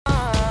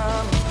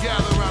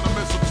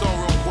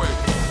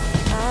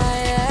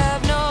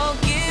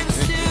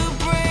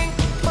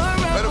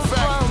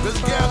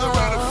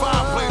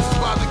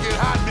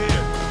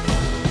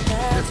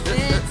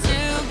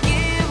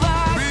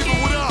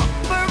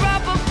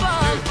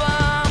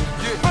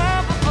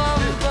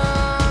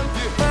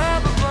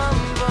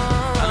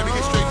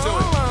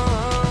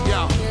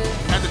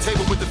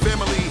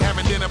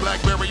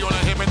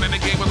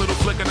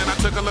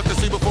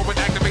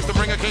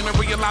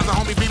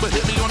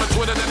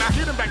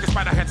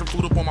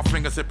Food up on my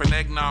finger, sipping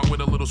eggnog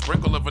with a little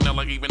sprinkle of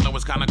vanilla. Even though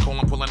it's kinda cold,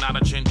 I'm pulling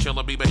out a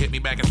chinchilla. Bieber hit me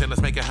back and said,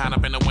 let's make it hot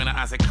up in the winter.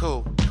 I said,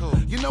 cool.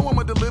 You know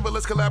I'ma deliver,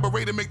 let's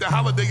collaborate and make the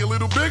holiday a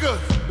little bigger.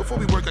 Before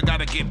we work, I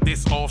gotta get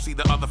this off. See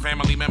the other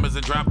family members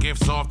and drop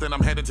gifts off. Then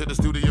I'm headed to the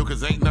studio,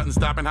 cause ain't nothing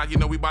stopping. How you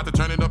know we about to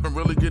turn it up and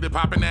really get it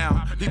popping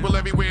now? People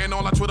everywhere and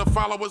all our Twitter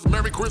followers.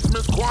 Merry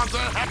Christmas,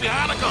 Kwanzaa, Happy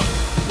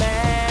Hanukkah.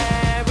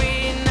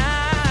 Merry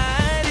night,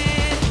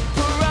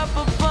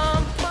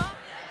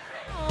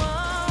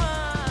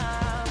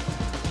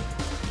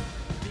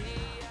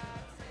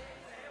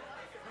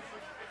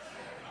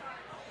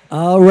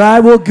 All right,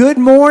 well, good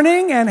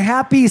morning and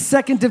happy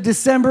 2nd of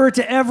December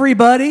to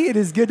everybody. It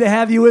is good to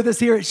have you with us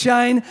here at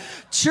Shine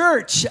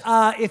Church.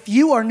 If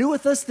you are new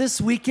with us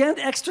this weekend,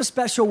 extra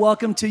special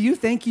welcome to you.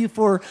 Thank you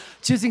for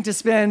choosing to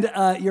spend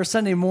your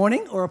Sunday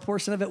morning or a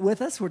portion of it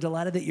with us. We're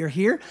delighted that you're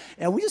here,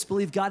 and we just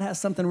believe God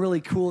has something really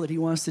cool that he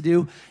wants to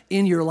do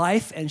in your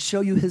life and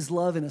show you his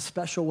love in a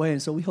special way,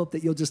 and so we hope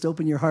that you'll just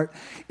open your heart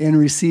and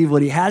receive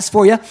what he has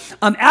for you.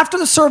 After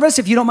the service,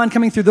 if you don't mind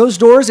coming through those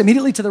doors,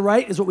 immediately to the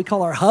right is what we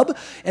call our hub.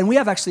 And we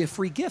have actually a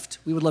free gift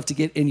we would love to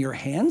get in your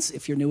hands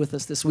if you're new with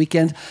us this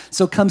weekend.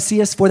 So come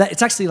see us for that.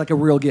 It's actually like a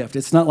real gift.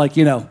 It's not like,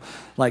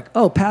 like,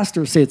 oh,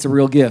 pastors say it's a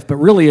real gift, but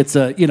really it's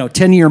a,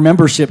 10-year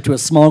membership to a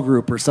small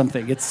group or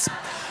something. It's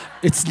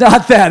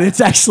not that. It's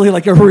actually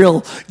like a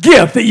real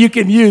gift that you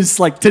can use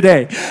like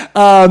today.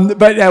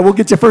 But we'll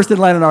get you first in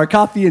line on our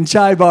coffee and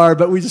chai bar,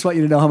 but we just want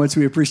you to know how much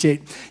we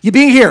appreciate you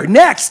being here.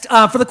 Next,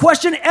 for the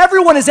question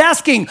everyone is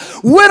asking,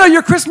 when are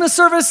your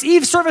Christmas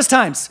Eve service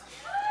times?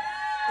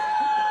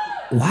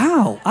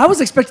 Wow. I was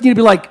expecting you to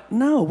be like,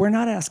 no, we're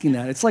not asking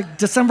that. It's like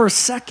December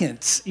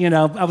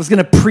 2nd. I was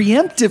going to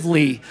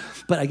preemptively,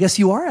 but I guess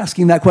you are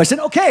asking that question.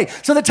 Okay,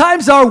 so the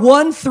times are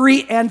 1,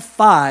 3, and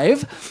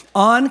 5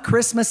 on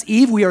Christmas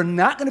Eve. We are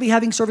not going to be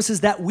having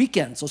services that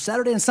weekend. So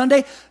Saturday and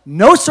Sunday,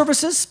 no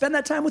services. Spend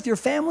that time with your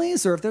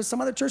families, or if there's some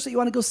other church that you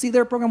want to go see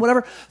their program,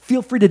 whatever,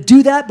 feel free to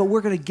do that. But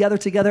we're going to gather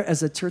together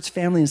as a church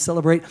family and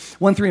celebrate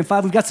 1, 3, and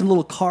 5. We've got some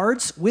little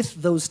cards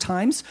with those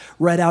times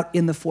right out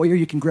in the foyer.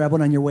 You can grab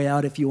one on your way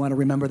out if you want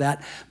to remember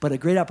that, but a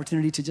great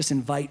opportunity to just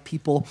invite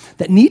people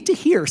that need to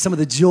hear some of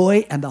the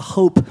joy and the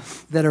hope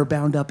that are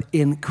bound up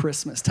in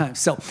Christmas time.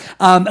 So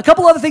a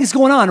couple other things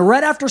going on.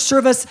 Right after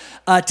service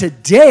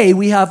today,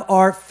 we have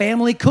our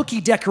family cookie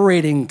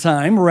decorating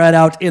time right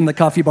out in the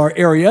coffee bar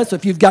area. So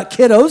if you've got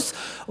kiddos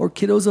or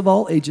kiddos of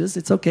all ages,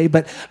 it's okay,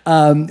 but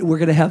we're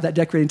going to have that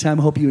decorating time.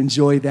 I hope you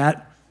enjoy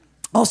that.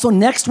 Also,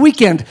 next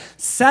weekend,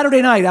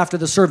 Saturday night after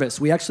the service,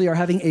 we actually are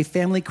having a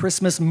family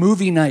Christmas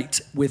movie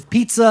night with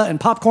pizza and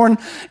popcorn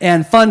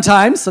and fun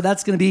times. So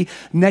that's going to be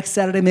next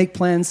Saturday. Make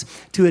plans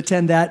to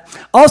attend that.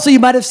 Also, you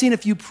might have seen a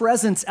few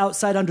presents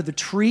outside under the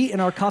tree in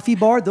our coffee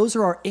bar. Those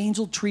are our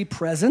angel tree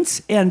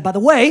presents. And by the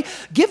way,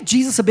 give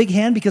Jesus a big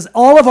hand because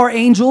all of our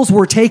angels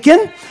were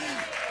taken.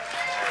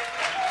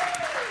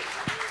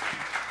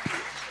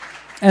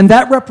 And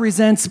that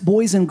represents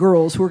boys and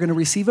girls who are going to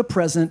receive a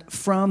present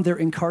from their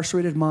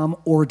incarcerated mom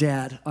or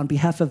dad on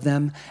behalf of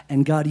them,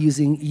 and God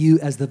using you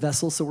as the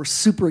vessel. So we're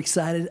super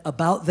excited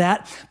about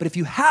that. But if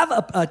you have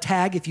a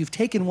tag, if you've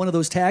taken one of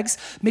those tags,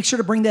 make sure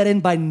to bring that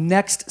in by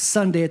next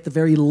Sunday at the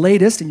very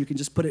latest, and you can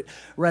just put it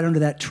right under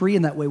that tree,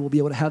 and that way we'll be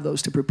able to have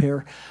those to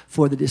prepare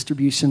for the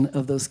distribution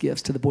of those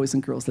gifts to the boys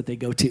and girls that they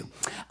go to.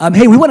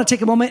 Hey, we want to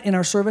take a moment in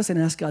our service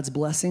and ask God's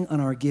blessing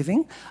on our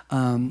giving.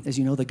 As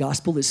you know, the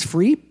gospel is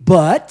free,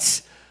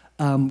 but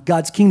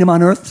God's kingdom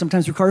on earth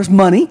sometimes requires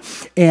money,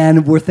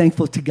 and we're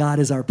thankful to God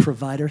as our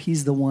provider.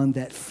 He's the one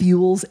that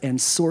fuels and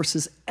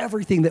sources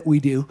everything that we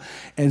do,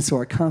 and so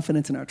our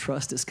confidence and our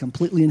trust is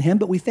completely in him,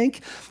 but we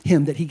thank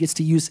him that he gets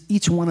to use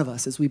each one of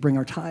us as we bring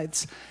our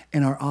tithes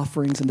and our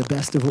offerings and the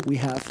best of what we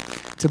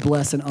have to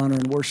bless and honor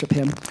and worship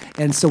him.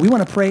 And so we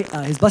want to pray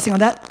his blessing on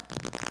that.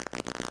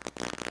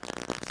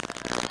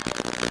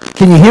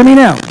 Can you hear me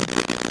now?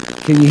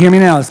 Can you hear me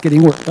now? It's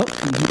getting worse.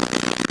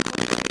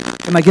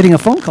 Am I getting a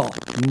phone call?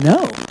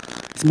 No.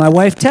 Is my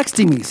wife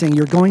texting me saying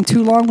you're going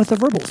too long with the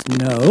verbals?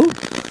 No.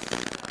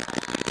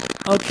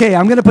 Okay,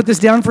 I'm going to put this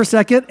down for a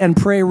second and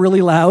pray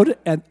really loud.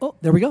 And oh,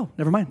 there we go.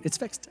 Never mind. It's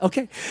fixed.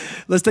 Okay,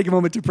 let's take a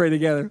moment to pray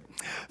together.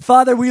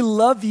 Father, we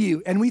love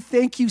you, and we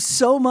thank you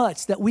so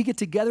much that we get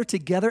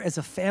together as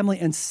a family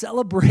and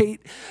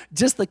celebrate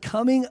just the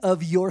coming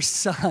of your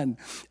son,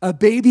 a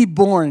baby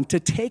born to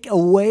take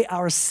away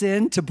our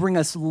sin, to bring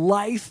us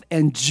life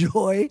and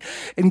joy.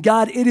 And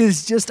God, it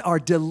is just our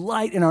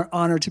delight and our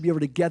honor to be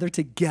able to gather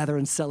together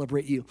and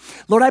celebrate you.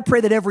 Lord, I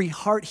pray that every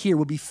heart here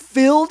will be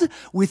filled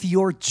with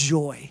your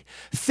joy,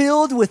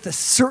 filled with the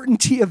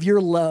certainty of your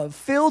love,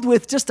 filled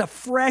with just a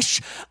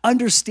fresh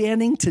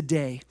understanding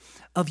today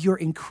of your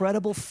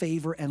incredible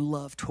favor and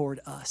love toward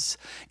us.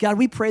 God,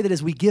 we pray that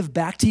as we give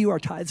back to you our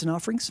tithes and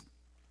offerings,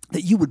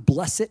 that you would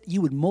bless it,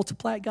 you would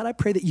multiply it. God, I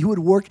pray that you would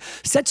work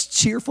such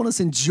cheerfulness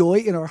and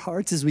joy in our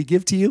hearts as we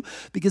give to you,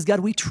 because God,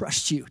 we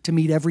trust you to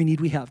meet every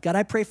need we have. God,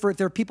 I pray for if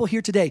there are people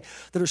here today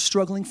that are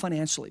struggling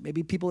financially,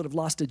 maybe people that have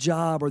lost a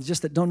job or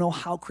just that don't know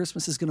how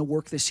Christmas is going to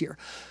work this year.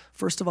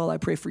 First of all, I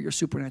pray for your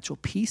supernatural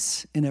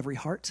peace in every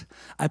heart.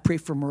 I pray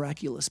for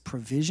miraculous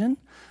provision.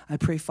 I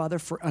pray, Father,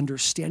 for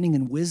understanding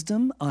and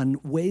wisdom on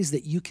ways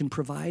that you can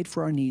provide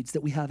for our needs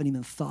that we haven't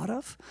even thought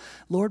of.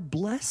 Lord,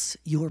 bless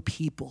your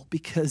people,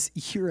 because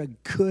you're a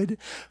good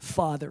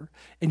Father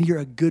and you're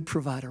a good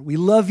provider. We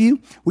love you.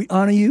 We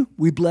honor you.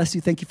 We bless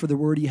you. Thank you for the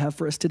word you have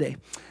for us today.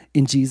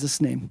 In Jesus'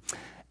 name,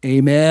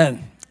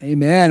 amen.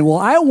 Amen. Well,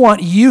 I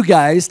want you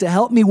guys to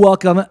help me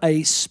welcome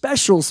a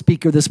special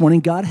speaker this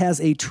morning. God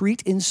has a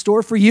treat in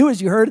store for you,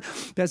 as you heard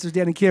Pastors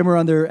Dan and Kim are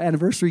on their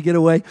anniversary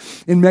getaway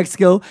in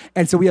Mexico.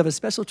 And so we have a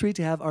special treat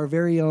to have our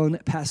very own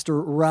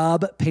Pastor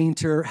Rob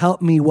Painter.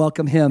 Help me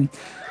welcome him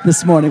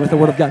this morning with the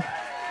Word of God.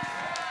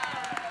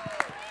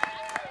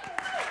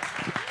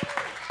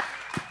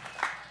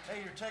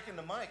 Hey, you're taking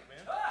the mic,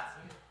 man.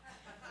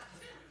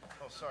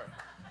 Oh, sorry.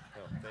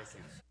 Oh, thank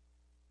you.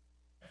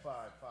 5.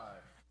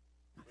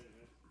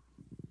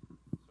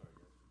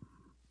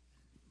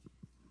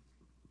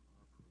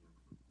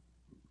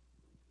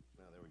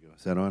 There we go.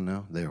 Is that on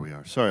now? There we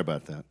are. Sorry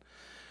about that.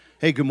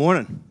 Hey, good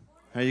morning.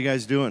 How you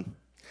guys doing?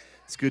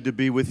 It's good to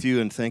be with you,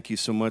 and thank you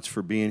so much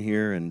for being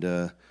here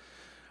and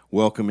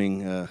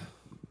welcoming.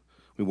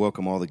 We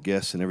welcome all the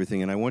guests and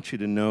everything, and I want you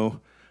to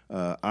know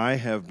I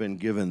have been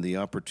given the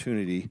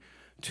opportunity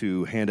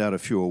to hand out a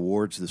few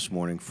awards this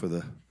morning for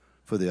the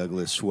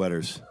ugliest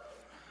sweaters.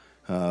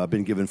 I've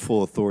been given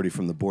full authority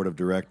from the board of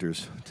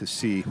directors to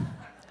see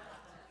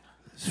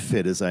as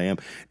fit as I am.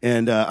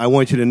 And I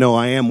want you to know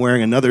I am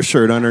wearing another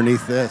shirt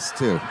underneath this,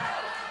 too.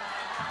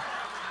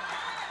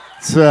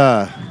 It's,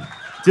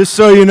 just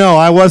so you know,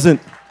 I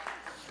wasn't...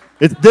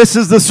 this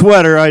is the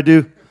sweater I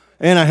do,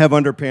 and I have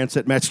underpants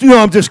that match. No,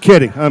 I'm just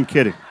kidding. I'm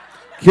kidding.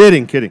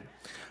 Kidding.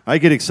 I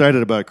get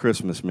excited about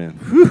Christmas, man.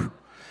 Whew.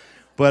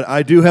 But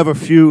I do have a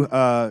few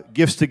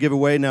gifts to give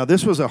away. Now,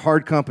 this was a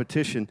hard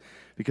competition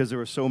because there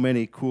were so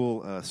many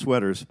cool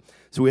sweaters.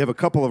 So we have a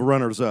couple of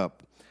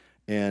runners-up.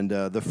 And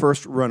the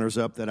first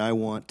runners-up that I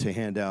want to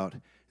hand out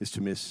is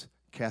to Miss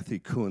Kathy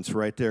Kuntz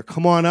right there.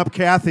 Come on up,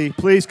 Kathy.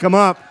 Please come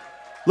up.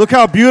 Look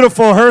how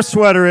beautiful her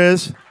sweater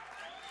is.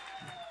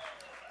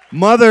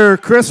 Mother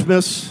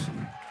Christmas.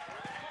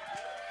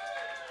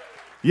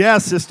 Yeah,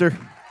 sister.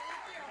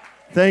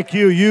 Thank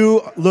you.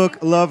 You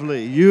look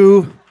lovely.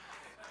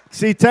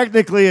 See,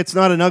 technically, it's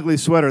not an ugly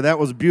sweater. That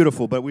was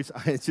beautiful, but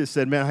I just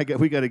said, man,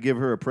 we got to give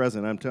her a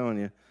present, I'm telling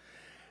you.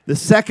 The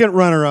second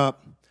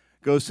runner-up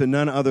goes to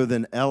none other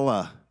than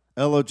Ella.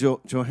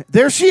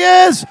 There she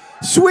is!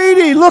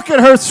 Sweetie, look at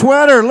her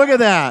sweater. Look at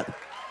that.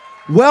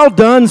 Well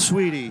done,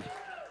 sweetie.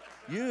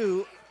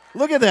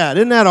 Look at that.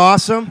 Isn't that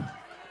awesome?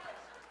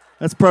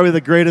 That's probably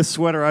the greatest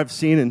sweater I've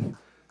seen in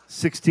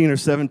 16 or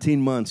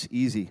 17 months.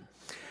 Easy.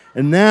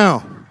 And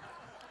now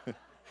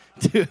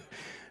to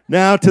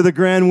the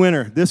grand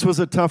winner. This was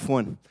a tough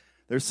one.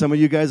 There's some of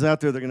you guys out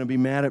there that are going to be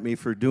mad at me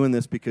for doing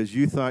this because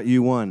you thought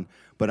you won.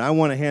 But I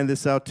want to hand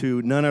this out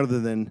to none other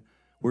than,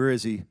 where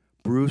is he?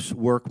 Bruce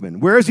Workman.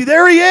 Where is he?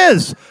 There he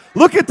is.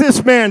 Look at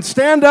this man.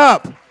 Stand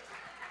up.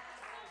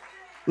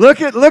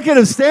 Look at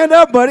him. Stand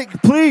up, buddy.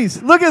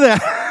 Please. Look at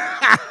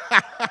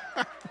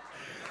that.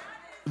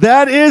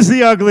 That is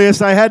the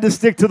ugliest. I had to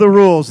stick to the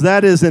rules.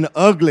 That is an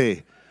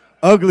ugly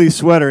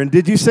sweater. And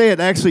did you say it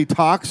actually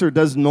talks or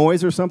does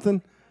noise or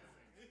something?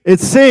 It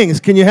sings.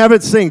 Can you have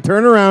it sing?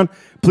 Turn around,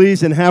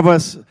 please, and have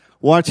us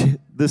watch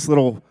this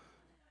little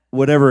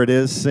whatever it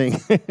is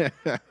sing.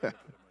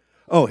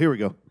 Oh, here we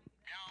go.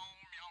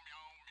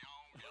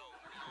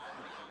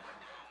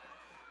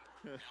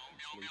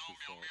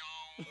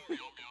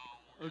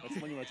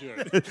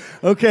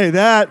 Okay,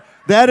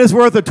 that is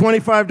worth a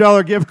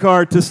 $25 gift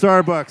card to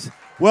Starbucks.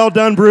 Well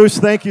done, Bruce.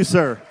 Thank you,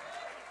 sir.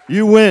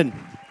 You win.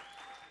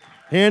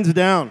 Hands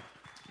down.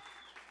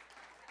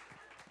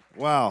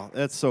 Wow,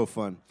 that's so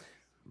fun.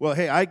 Well,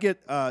 hey, I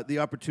get the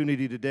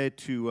opportunity today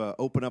to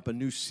open up a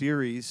new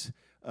series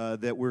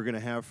that we're going to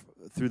have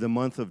through the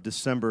month of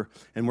December,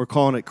 and we're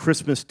calling it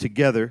Christmas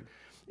Together.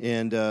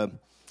 And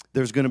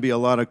there's going to be a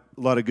lot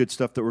of good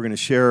stuff that we're going to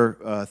share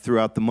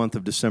throughout the month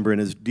of December.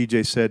 And as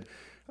DJ said,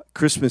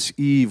 Christmas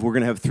Eve, we're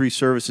going to have 3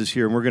 services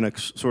here, and we're going to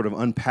sort of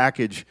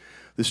unpackage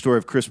the story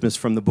of Christmas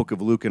from the book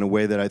of Luke in a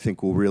way that I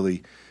think will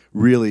really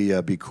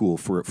be cool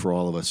for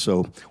all of us.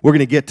 So we're going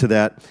to get to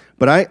that.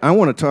 But I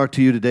want to talk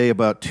to you today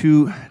about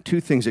two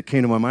things that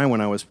came to my mind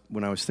when I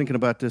was thinking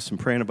about this and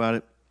praying about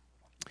it.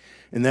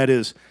 And that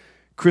is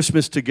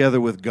Christmas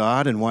together with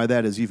God and why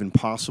that is even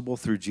possible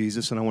through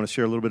Jesus. And I want to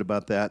share a little bit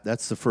about that.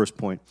 That's the first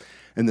point.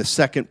 And the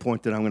second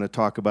point that I'm going to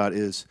talk about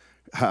is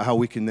how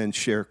we can then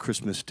share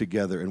Christmas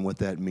together and what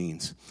that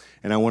means.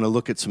 And I want to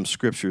look at some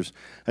scriptures.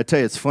 I tell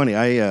you, it's funny.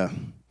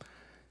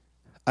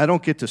 I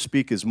don't get to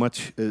speak as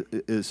much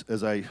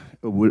as I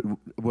would.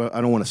 Well, I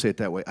don't want to say it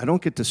that way. I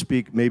don't get to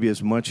speak maybe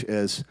as much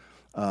as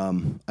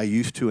I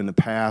used to in the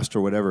past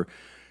or whatever.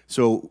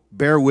 So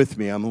bear with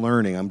me. I'm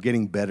learning. I'm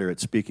getting better at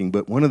speaking.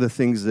 But one of the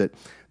things that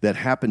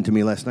happened to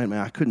me last night,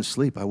 man, I couldn't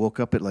sleep. I woke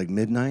up at like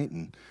midnight,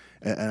 and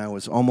I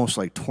was almost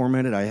like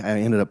tormented. I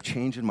ended up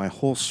changing my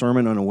whole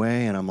sermon on the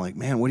way, and I'm like,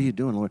 man, what are you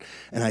doing, Lord?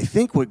 And I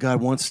think what God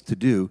wants to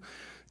do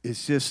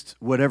is just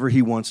whatever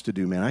he wants to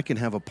do, man. I can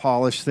have a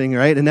polished thing,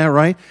 right? Isn't that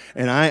right?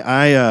 And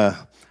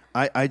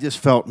I just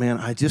felt, man,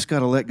 I just got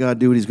to let God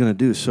do what he's going to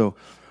do. So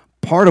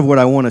part of what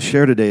I want to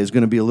share today is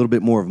going to be a little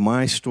bit more of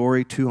my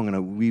story, too. I'm going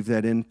to weave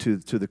that into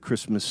the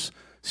Christmas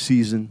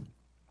season.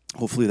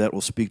 Hopefully that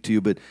will speak to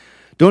you. But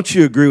don't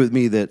you agree with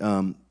me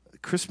that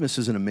Christmas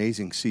is an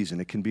amazing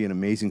season? It can be an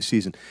amazing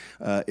season.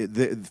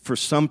 For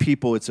some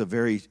people, it's a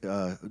very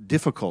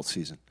difficult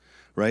season,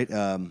 right?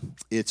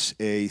 It's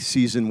a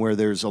season where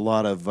there's a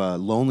lot of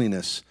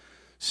loneliness,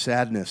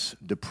 sadness,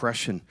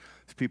 depression.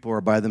 If people are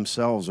by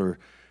themselves or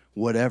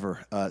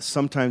whatever.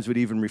 Sometimes it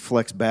even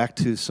reflects back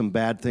to some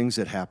bad things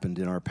that happened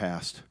in our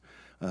past,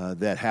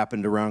 that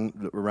happened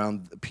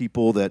around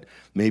people that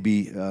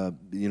maybe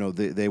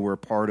they were a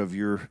part of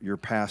your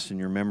past and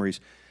your memories,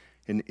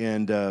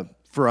 and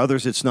for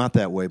others it's not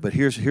that way. But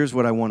here's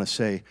what I want to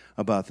say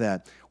about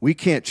that. We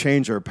can't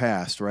change our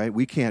past, right?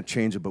 We can't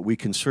change it, but we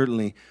can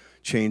certainly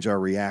change our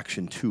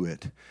reaction to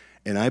it.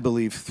 And I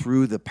believe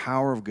through the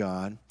power of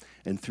God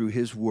and through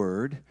his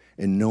word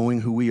and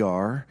knowing who we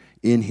are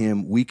in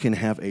him, we can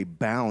have a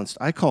balanced,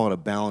 I call it a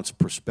balanced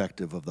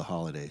perspective of the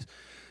holidays.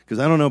 Because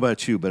I don't know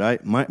about you,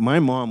 but my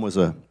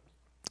mom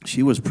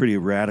she was pretty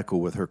radical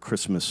with her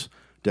Christmas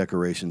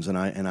decorations, and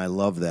I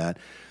love that.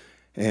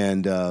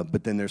 And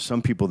but then there's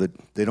some people that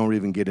they don't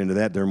even get into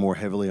that. They're more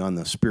heavily on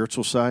the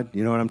spiritual side.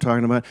 You know what I'm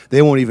talking about?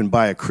 They won't even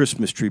buy a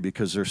Christmas tree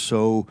because they're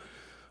so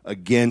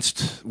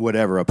against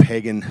whatever, a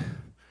pagan.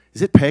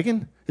 Is it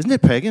pagan? Isn't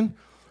it pagan?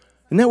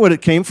 Isn't that what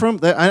it came from?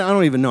 I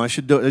don't even know. I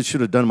should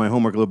have done my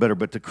homework a little better.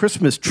 But the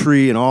Christmas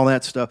tree and all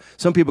that stuff,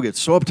 some people get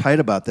so uptight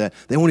about that,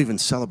 they won't even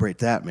celebrate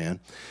that, man.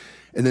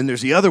 And then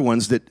there's the other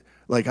ones that,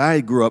 like I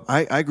grew up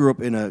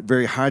in a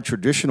very high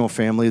traditional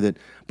family,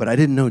 but I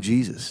didn't know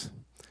Jesus.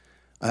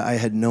 I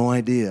had no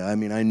idea. I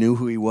mean, I knew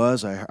who he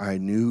was. I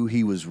knew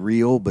he was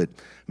real, but,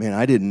 man,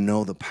 I didn't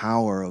know the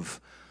power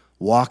of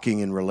walking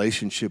in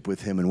relationship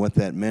with him and what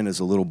that meant as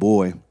a little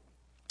boy.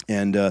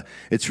 And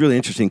it's really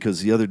interesting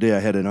because the other day I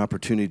had an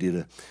opportunity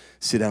to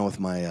sit down with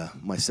my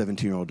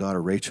 17-year-old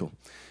daughter, Rachel.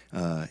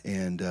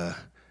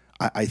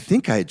 I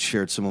think I had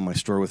shared some of my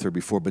story with her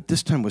before, but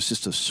this time was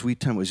just a sweet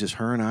time. It was just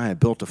her and I. I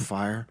built a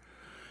fire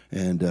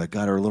and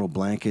got her a little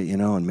blanket,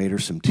 and made her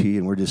some tea,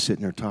 and we're just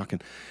sitting there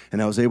talking.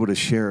 And I was able to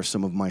share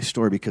some of my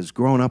story because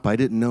growing up, I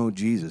didn't know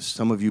Jesus.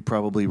 Some of you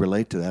probably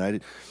relate to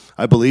that.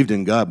 I believed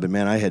in God, but,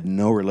 man, I had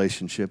no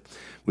relationship,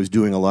 was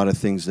doing a lot of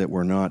things that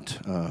were not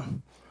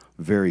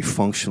very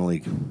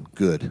functionally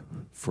good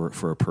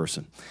for a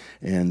person,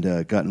 and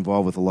got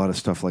involved with a lot of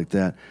stuff like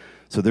that.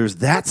 So there's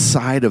that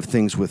side of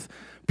things with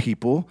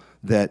people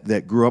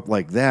that grew up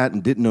like that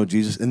and didn't know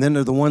Jesus, and then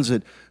there are the ones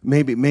that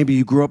maybe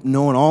you grew up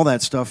knowing all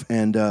that stuff,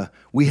 and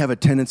we have a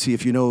tendency,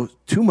 if you know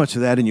too much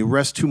of that and you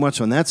rest too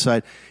much on that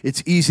side,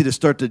 it's easy to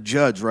start to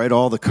judge, right?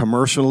 All the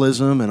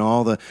commercialism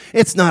and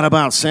it's not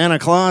about Santa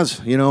Claus,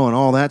 and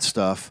all that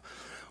stuff.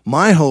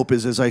 My hope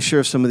is, as I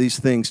share some of these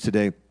things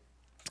today,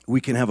 we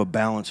can have a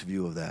balanced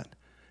view of that.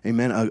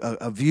 Amen.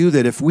 A view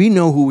that if we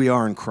know who we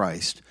are in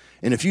Christ,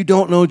 and if you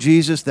don't know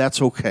Jesus,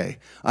 that's okay.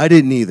 I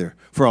didn't either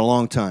for a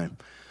long time.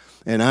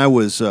 And I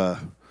was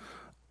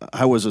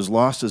as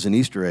lost as an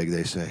Easter egg,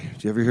 they say.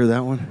 Did you ever hear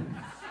that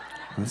one?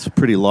 That's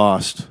pretty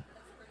lost.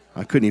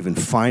 I couldn't even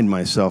find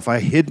myself. I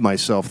hid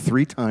myself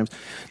 3 times.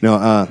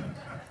 No,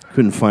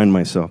 couldn't find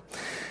myself.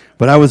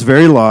 But I was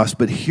very lost.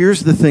 But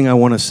here's the thing I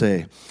want to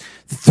say.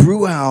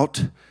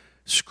 Throughout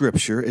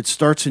Scripture, it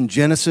starts in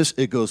Genesis,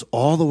 it goes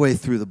all the way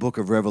through the book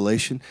of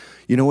Revelation.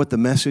 You know what the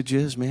message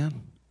is,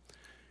 man?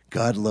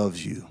 God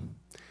loves you.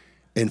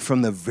 And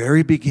from the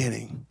very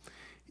beginning,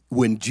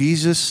 when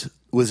Jesus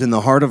was in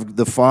the heart of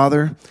the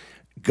Father,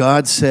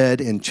 God said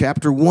in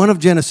chapter 1 of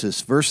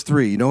Genesis, verse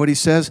 3, you know what he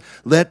says?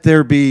 Let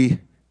there be, do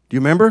you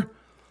remember?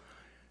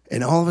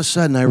 And all of a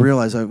sudden I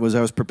realized I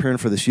was preparing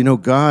for this,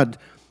 God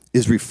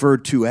is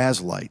referred to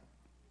as light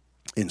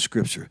in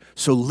Scripture.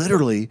 So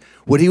literally,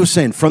 what he was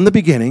saying from the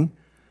beginning,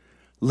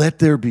 let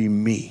there be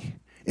me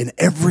in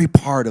every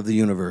part of the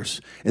universe.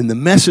 And the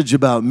message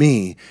about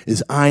me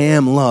is I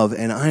am love,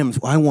 and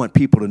I want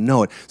people to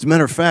know it. As a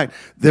matter of fact,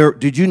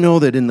 did you know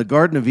that in the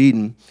Garden of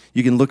Eden,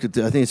 you can look at,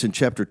 I think it's in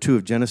chapter 2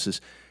 of Genesis,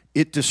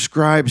 it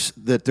describes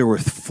that there were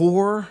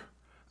 4,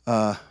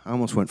 I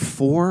almost went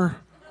 4,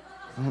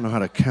 I don't know how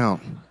to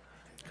count.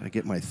 Got to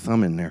get my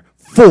thumb in there.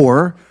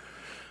 4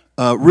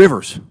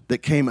 rivers that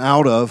came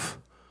out of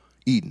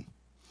Eden.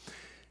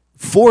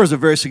 4 is a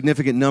very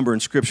significant number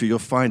in Scripture. You'll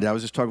find it. I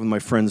was just talking with my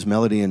friends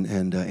Melody and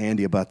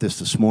Andy about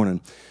this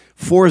morning.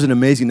 4 is an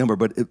amazing number,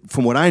 but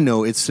from what I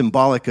know, it's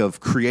symbolic of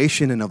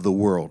creation and of the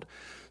world.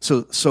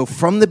 So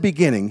from the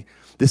beginning,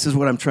 this is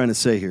what I'm trying to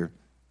say here.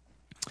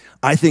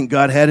 I think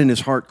God had in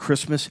his heart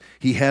Christmas.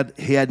 He had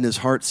in his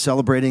heart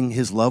celebrating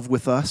his love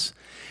with us,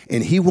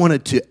 and he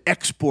wanted to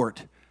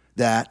export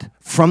that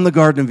from the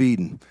Garden of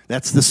Eden.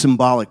 That's the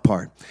symbolic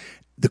part.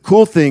 The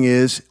cool thing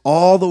is,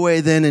 all the way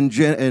then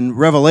in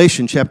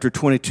Revelation chapter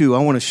 22, I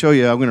want to show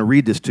you, I'm going to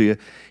read this to you.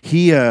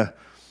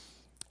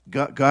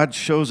 God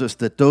shows us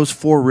that those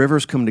 4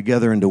 rivers come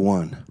together into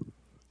one.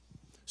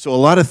 So a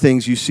lot of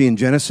things you see in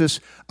Genesis,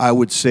 I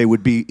would say,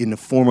 would be in the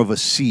form of a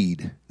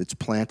seed that's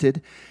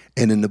planted.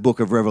 And in the book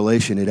of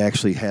Revelation, it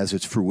actually has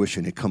its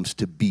fruition. It comes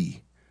to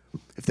be,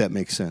 if that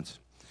makes sense.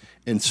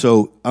 And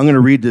so I'm going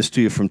to read this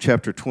to you from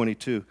chapter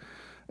 22.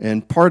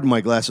 And pardon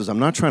my glasses. I'm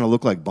not trying to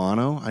look like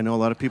Bono. I know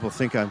a lot of people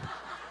think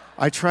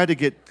I tried to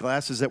get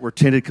glasses that were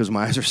tinted because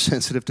my eyes are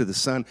sensitive to the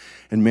sun.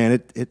 And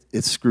man,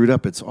 it's screwed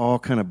up. It's all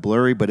kind of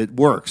blurry, but it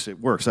works. It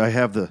works. I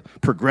have the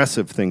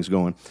progressive things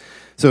going.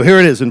 So here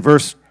it is in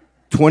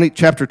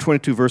chapter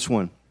 22, verse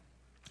 1.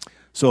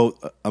 So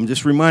I'm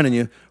just reminding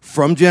you,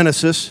 from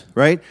Genesis,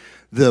 right?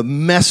 The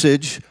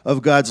message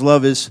of God's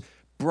love is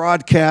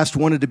broadcast,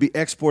 wanted to be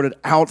exported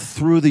out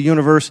through the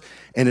universe,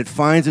 and it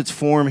finds its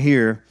form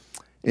here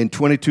in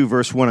 22,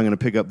 verse 1. I'm going to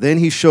pick up. Then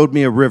he showed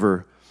me a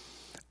river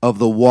of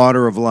the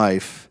water of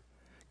life,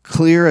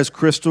 clear as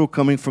crystal,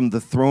 coming from the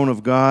throne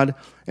of God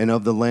and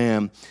of the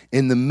Lamb.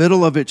 In the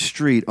middle of its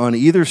street, on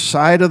either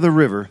side of the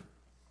river,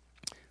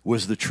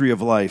 was the tree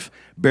of life,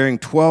 bearing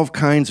 12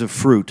 kinds of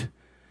fruit,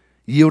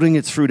 yielding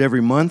its fruit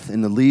every month,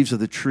 and the leaves of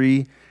the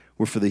tree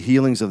were for the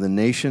healings of the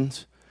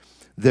nations.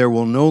 There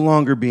will no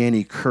longer be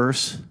any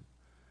curse.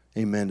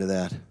 Amen to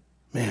that.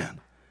 Man.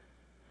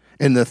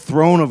 And the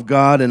throne of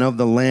God and of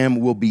the Lamb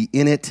will be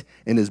in it,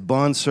 and his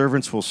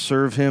bondservants will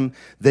serve him.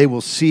 They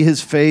will see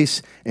his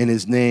face, and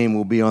his name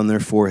will be on their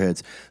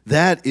foreheads.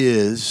 That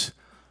is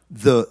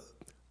the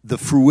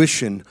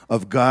fruition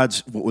of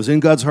what was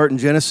in God's heart in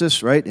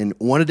Genesis, right? And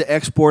wanted to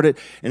export it,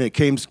 and it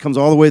comes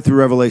all the way through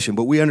Revelation.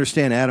 But we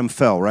understand Adam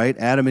fell, right?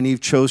 Adam and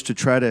Eve chose to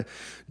try to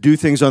do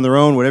things on their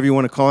own, whatever you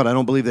want to call it. I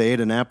don't believe they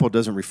ate an apple. It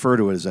doesn't refer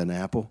to it as an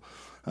apple.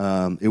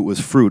 It was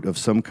fruit of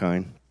some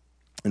kind.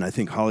 And I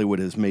think Hollywood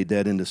has made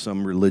that into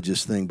some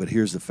religious thing. But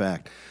here's the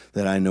fact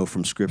that I know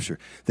from Scripture.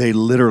 They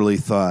literally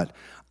thought,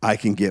 I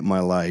can get my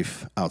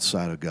life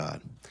outside of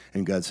God.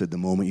 And God said, the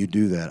moment you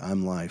do that,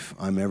 I'm life,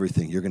 I'm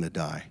everything, you're going to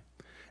die.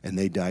 And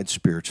they died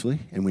spiritually,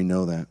 and we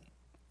know that.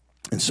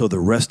 And so the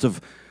rest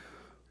of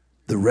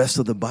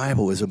the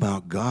Bible is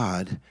about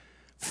God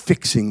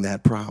fixing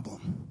that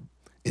problem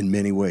in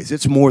many ways.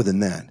 It's more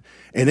than that.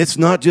 And it's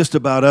not just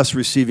about us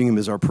receiving him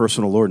as our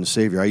personal Lord and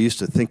Savior. I used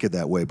to think it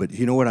that way, but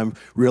you know what I'm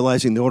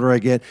realizing the older I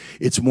get?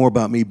 It's more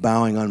about me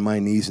bowing on my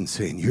knees and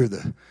saying, you're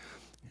the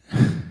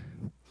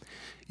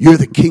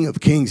King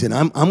of Kings, and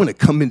I'm going to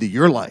come into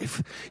your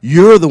life.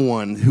 You're the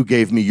one who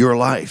gave me your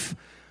life.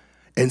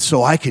 And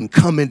so I can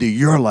come into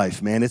your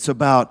life, man. It's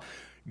about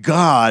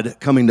God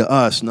coming to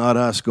us, not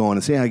us going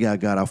and saying, yeah,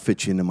 God, I'll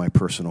fit you into my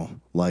personal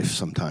life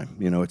sometime.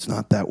 You know, it's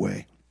not that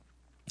way.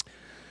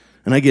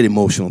 And I get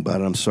emotional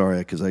about it. I'm sorry,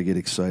 because I get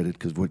excited,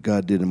 because what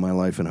God did in my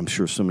life, and I'm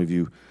sure some of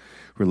you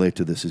relate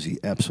to this, is he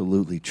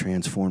absolutely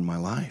transformed my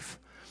life.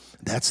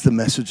 That's the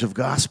message of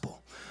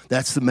gospel.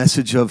 That's the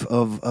message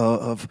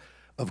of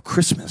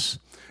Christmas.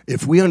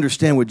 If we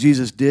understand what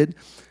Jesus did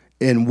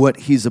and what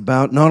he's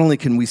about, not only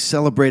can we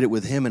celebrate it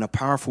with him in a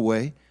powerful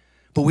way,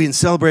 but we can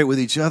celebrate with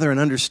each other and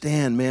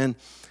understand, man,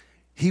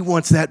 he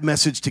wants that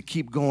message to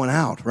keep going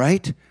out,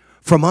 right?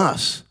 From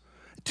us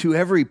to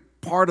every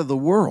part of the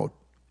world.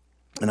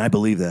 And I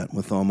believe that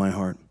with all my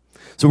heart.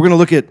 So we're going to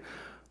look at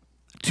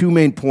 2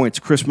 main points: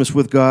 Christmas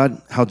with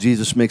God, how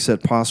Jesus makes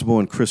that possible,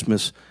 and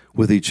Christmas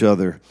with each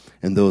other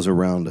and those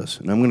around us.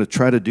 And I'm going to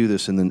try to do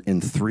this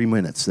in 3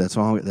 minutes. That's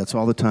all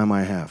the time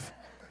I have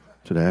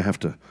today. I have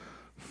to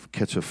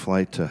catch a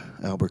flight to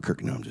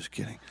Albuquerque. No, I'm just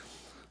kidding.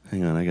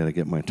 Hang on, I got to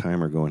get my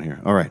timer going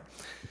here. All right.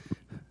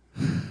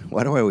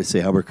 Why do I always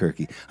say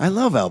Albuquerque? I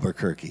love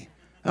Albuquerque.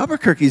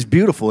 Albuquerque's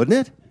beautiful, isn't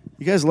it?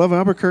 You guys love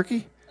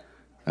Albuquerque?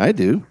 I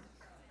do.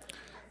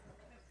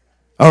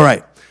 All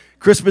right.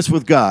 Christmas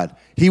with God.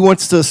 He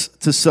wants us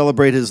to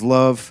celebrate his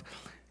love.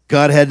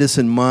 God had this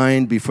in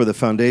mind before the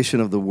foundation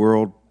of the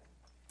world.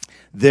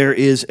 There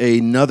is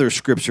another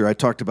scripture. I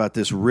talked about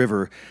this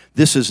river.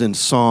 This is in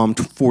Psalm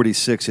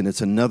 46, and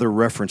it's another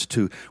reference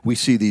to, we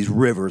see these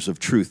rivers of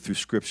truth through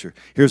Scripture.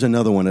 Here's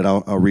another one that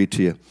I'll read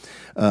to you.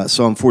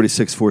 Psalm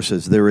 46:4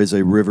 says, there is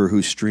a river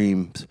whose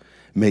streams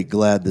make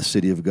glad the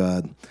city of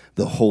God,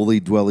 the holy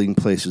dwelling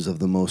places of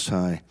the Most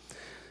High.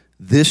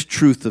 This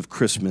truth of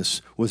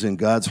Christmas was in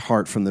God's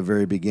heart from the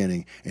very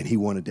beginning, and he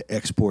wanted to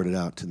export it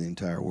out to the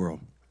entire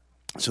world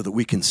so that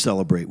we can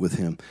celebrate with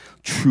him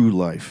true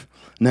life.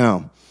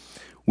 Now,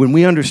 when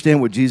we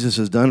understand what Jesus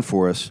has done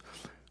for us,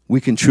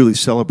 we can truly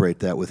celebrate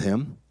that with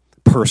him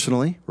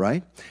personally,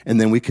 right? And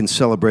then we can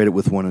celebrate it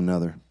with one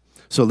another.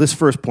 So this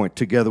first point,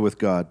 together with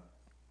God,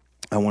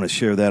 I want to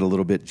share that a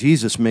little bit.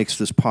 Jesus makes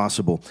this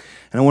possible.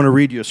 And I want to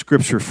read you a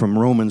scripture from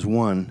Romans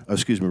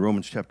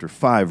chapter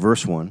 5,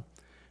 verse 1.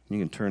 You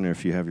can turn there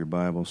if you have your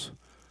Bibles.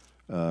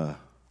 And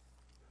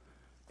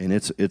And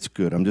it's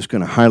good. I'm just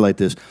going to highlight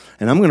this.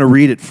 And I'm going to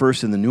read it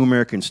first in the New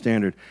American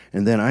Standard,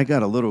 and then I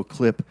got a little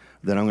clip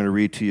that I'm going to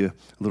read to you,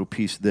 a little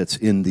piece that's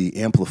in the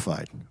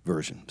Amplified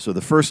version. So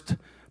the first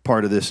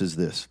part of this is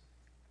this.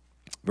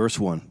 Verse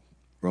 1,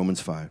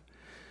 Romans 5.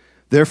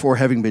 Therefore,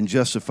 having been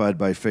justified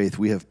by faith,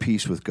 we have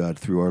peace with God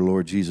through our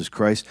Lord Jesus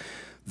Christ,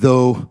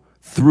 though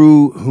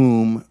through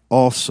whom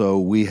also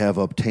we have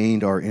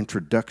obtained our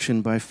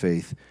introduction by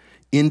faith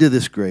into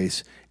this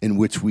grace in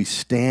which we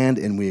stand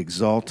and we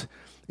exalt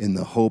in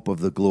the hope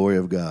of the glory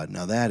of God.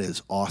 Now that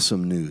is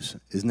awesome news.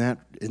 Isn't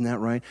that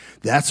right?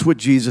 That's what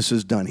Jesus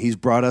has done. He's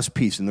brought us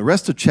peace. And the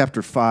rest of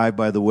chapter 5,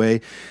 by the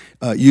way,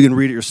 you can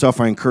read it yourself.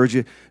 I encourage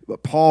you.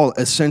 But Paul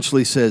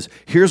essentially says,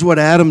 here's what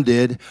Adam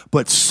did,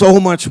 but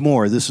so much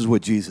more. This is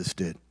what Jesus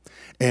did.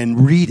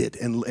 And read it,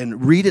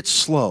 and read it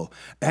slow.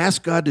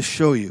 Ask God to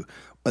show you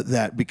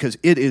that, because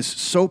it is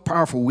so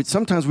powerful.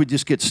 Sometimes we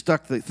just get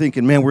stuck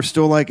thinking, man, we're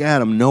still like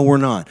Adam. No, we're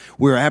not.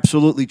 We're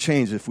absolutely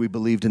changed if we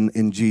believed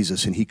in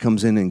Jesus, and he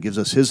comes in and gives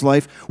us his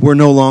life. We're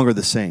no longer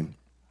the same.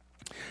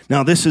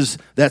 Now, this is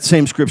that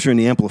same scripture in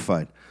the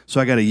Amplified,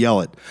 so I got to yell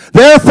it.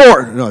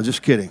 Therefore, no,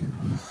 just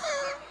kidding.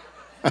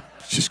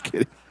 Just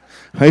kidding.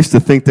 I used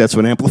to think that's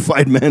what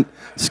Amplified meant.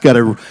 Just got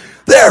to,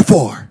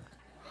 therefore,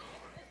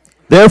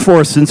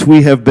 since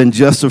we have been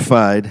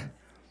justified,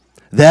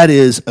 that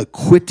is,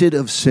 acquitted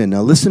of sin.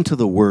 Now listen to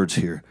the words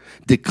here.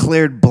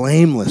 Declared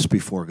blameless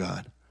before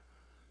God.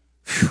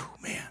 Phew,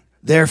 man.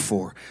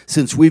 Therefore,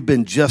 since we've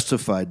been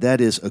justified,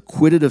 that is,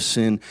 acquitted of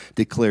sin,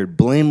 declared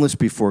blameless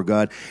before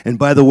God. And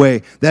by the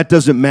way, that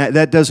doesn't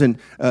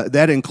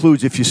that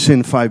includes if you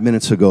sinned 5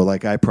 minutes ago,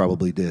 like I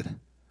probably did,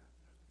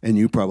 and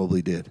you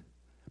probably did.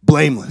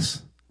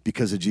 Blameless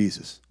because of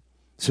Jesus.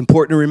 It's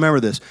important to remember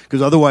this,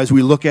 because otherwise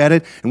we look at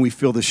it and we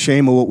feel the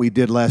shame of what we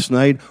did last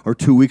night or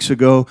 2 weeks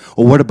ago.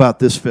 Or what about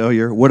this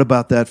failure? What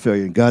about that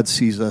failure? And God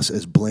sees us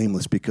as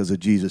blameless because of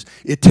Jesus.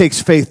 It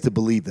takes faith to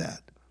believe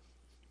that.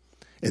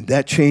 And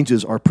that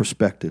changes our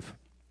perspective.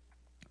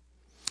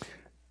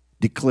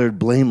 Declared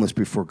blameless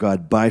before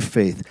God by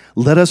faith.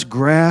 Let us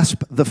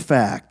grasp the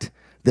fact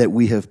that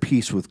we have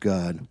peace with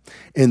God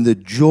and the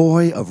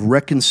joy of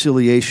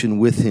reconciliation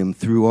with him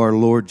through our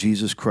Lord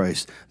Jesus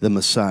Christ, the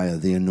Messiah,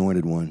 the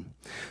Anointed One.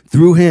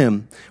 Through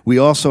him, we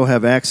also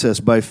have access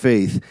by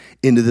faith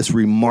into this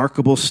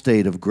remarkable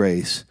state of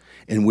grace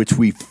in which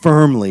we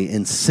firmly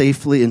and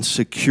safely and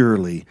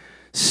securely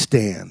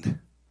stand.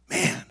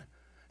 Man,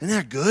 isn't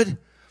that good?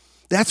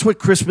 That's what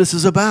Christmas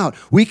is about.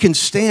 We can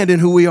stand in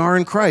who we are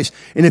in Christ.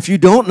 And if you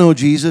don't know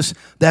Jesus,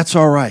 that's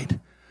all right.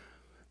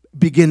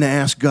 Begin to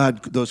ask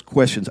God those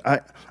questions.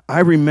 I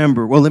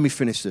remember, well, let me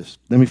finish this.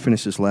 Let me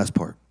finish this last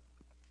part.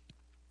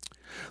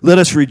 Let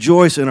us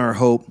rejoice in our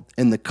hope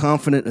and the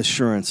confident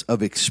assurance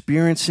of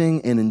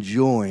experiencing and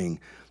enjoying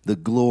the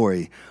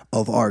glory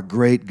of our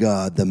great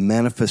God, the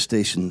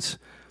manifestations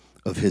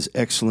of his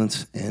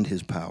excellence and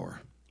his power.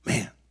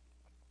 Man.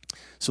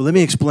 So let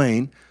me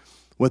explain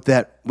what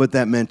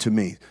that meant to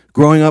me.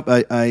 Growing up,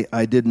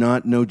 I did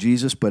not know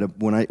Jesus, but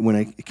when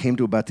I came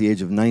to about the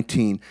age of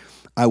 19,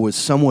 I was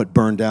somewhat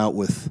burned out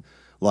with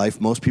life.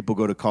 Most people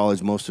go to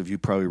college. Most of you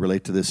probably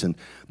relate to this, and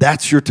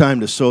that's your time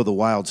to sow the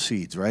wild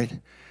seeds, right?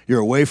 You're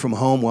away from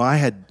home. Well, I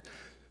had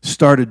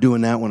started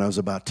doing that when I was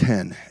about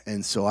 10,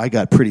 and so I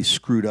got pretty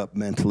screwed up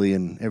mentally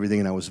and everything,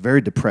 and I was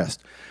very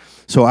depressed.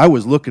 So I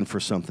was looking for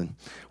something.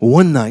 Well,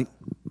 one night,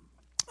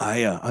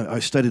 I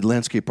studied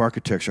landscape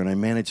architecture, and I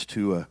managed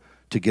to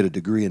get a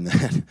degree in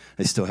that.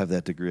 I still have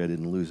that degree. I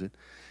didn't lose it,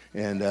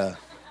 and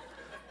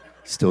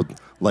still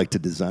like to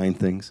design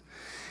things.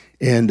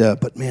 And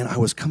but man, I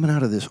was coming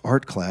out of this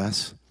art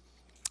class,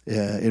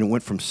 and it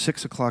went from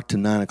 6 o'clock to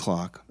 9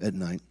 o'clock at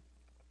night.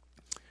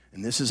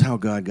 And this is how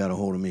God got a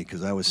hold of me,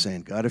 because I was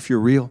saying, God, if you're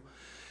real,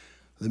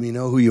 let me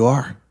know who you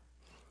are,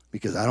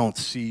 because I don't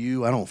see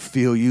you, I don't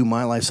feel you,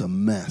 my life's a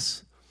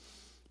mess.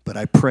 But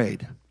I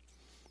prayed.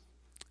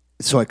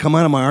 So I come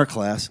out of my art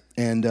class,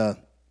 and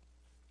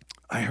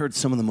I heard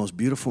some of the most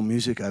beautiful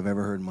music I've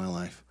ever heard in my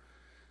life.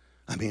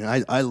 I mean,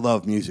 I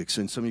love music,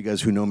 and some of you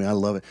guys who know me, I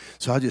love it.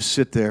 So I just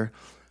sit there.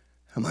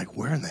 I'm like,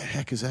 where in the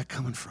heck is that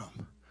coming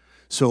from?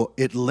 So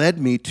it led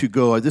me to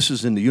go, this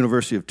is in the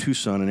University of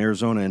Tucson in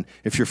Arizona, and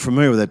if you're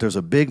familiar with that, there's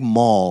a big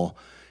mall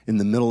in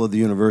the middle of the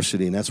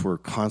university, and that's where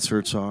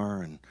concerts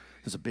are, and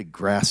there's a big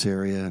grass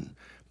area, and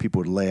people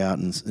would lay out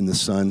in the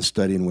sun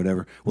studying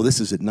whatever. Well,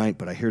 this is at night,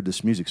 but I heard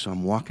this music, so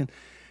I'm walking,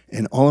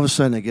 and all of a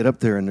sudden I get up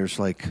there, and there's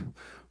like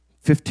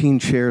 15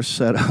 chairs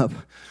set up.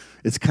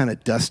 It's kind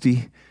of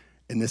dusty,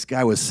 and this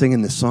guy was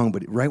singing this song,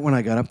 but right when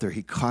I got up there,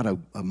 he caught a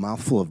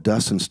mouthful of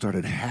dust and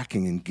started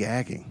hacking and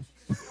gagging.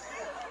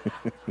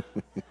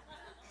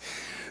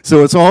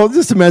 So it's all,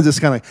 just imagine this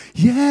kind of like,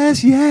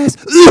 yes, yes,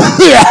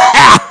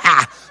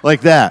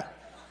 like that.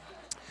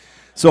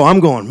 So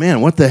I'm going,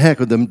 man, what the heck?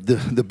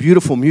 The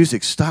beautiful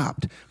music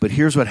stopped. But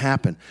here's what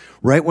happened.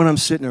 Right when I'm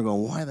sitting there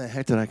going, why the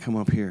heck did I come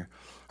up here?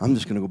 I'm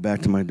just going to go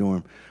back to my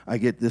dorm. I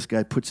get this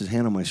guy puts his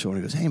hand on my shoulder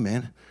and goes, hey,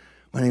 man,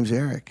 my name's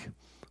Eric.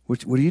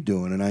 What are you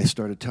doing? And I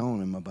started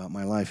telling him about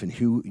my life. And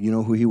you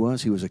know who he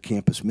was? He was a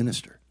campus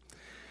minister.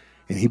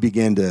 And he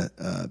began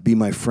to be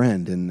my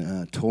friend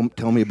and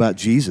tell me about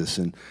Jesus.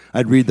 And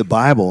I'd read the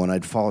Bible and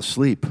I'd fall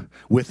asleep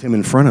with him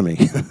in front of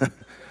me.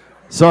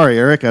 Sorry,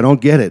 Eric, I don't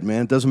get it,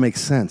 man. It doesn't make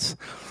sense.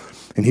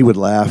 And he would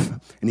laugh.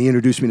 And he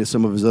introduced me to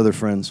some of his other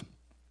friends.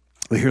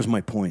 But here's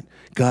my point.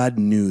 God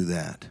knew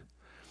that.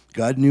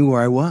 God knew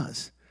where I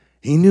was.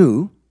 He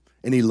knew,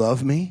 and he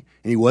loved me.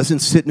 And he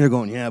wasn't sitting there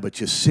going, yeah,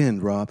 but you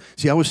sinned, Rob.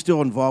 See, I was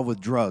still involved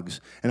with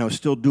drugs, and I was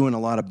still doing a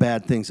lot of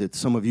bad things that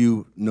some of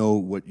you know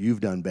what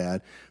you've done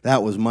bad.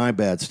 That was my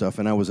bad stuff,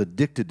 and I was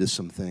addicted to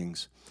some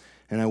things,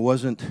 and I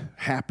wasn't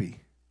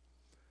happy.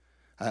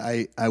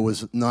 I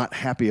was not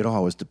happy at all. I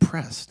was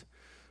depressed.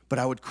 But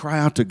I would cry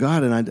out to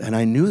God, and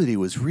I knew that he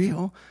was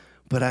real,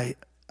 but I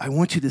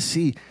want you to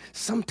see,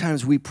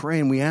 sometimes we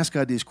pray and we ask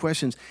God these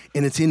questions,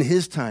 and it's in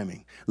his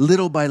timing.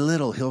 Little by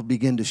little, he'll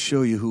begin to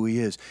show you who he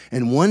is.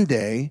 And one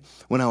day,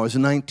 when I was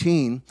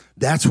 19,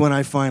 that's when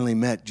I finally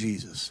met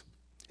Jesus.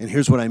 And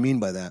here's what I mean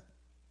by that.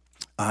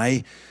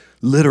 I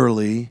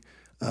literally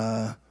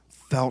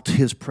felt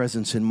his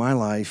presence in my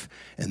life,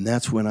 and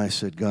that's when I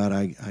said, God,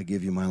 I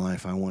give you my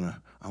life. I want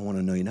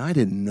to know you. Now, I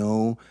didn't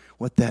know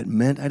what that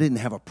meant. I didn't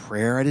have a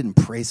prayer. I didn't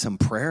pray some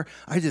prayer.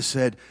 I just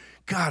said,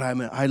 God,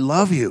 I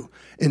love you.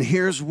 And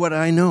here's what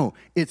I know.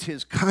 It's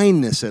his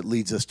kindness that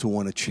leads us to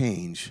want to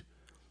change.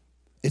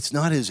 It's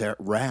not his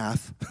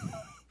wrath.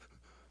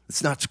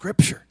 It's not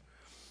Scripture.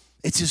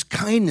 It's his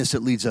kindness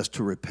that leads us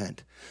to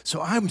repent.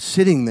 So I'm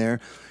sitting there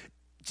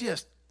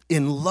just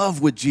in love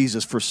with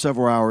Jesus for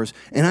several hours,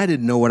 and I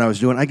didn't know what I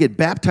was doing. I get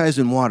baptized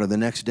in water the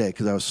next day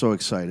because I was so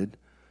excited.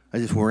 I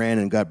just ran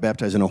and got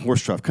baptized in a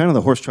horse trough, kind of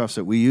the horse troughs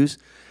that we use,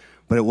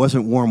 but it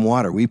wasn't warm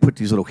water. We put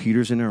these little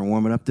heaters in there and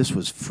warm it up. This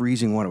was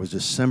freezing water. It was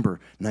December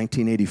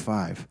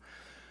 1985,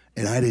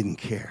 and I didn't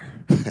care.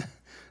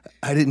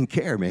 I didn't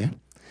care, man.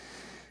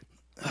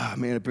 Oh,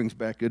 man, it brings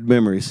back good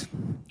memories.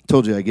 I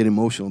told you I get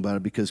emotional about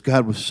it because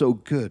God was so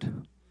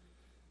good.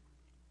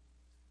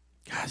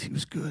 God, he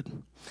was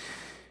good.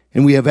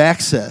 And we have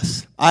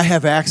access. I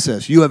have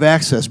access. You have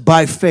access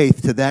by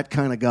faith to that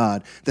kind of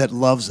God that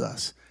loves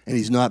us, and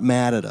he's not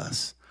mad at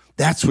us.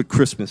 That's what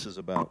Christmas is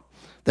about.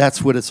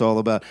 That's what it's all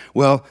about.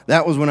 Well,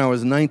 that was when I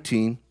was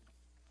 19.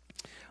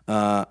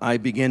 I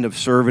began to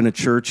serve in a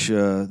church,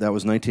 that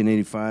was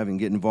 1985, and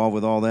get involved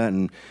with all that.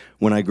 And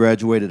when I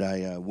graduated,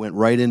 I went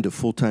right into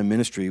full-time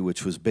ministry,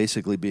 which was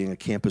basically being a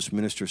campus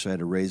minister, so I had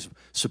to raise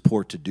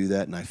support to do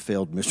that, and I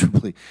failed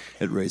miserably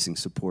at raising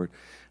support.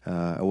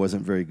 I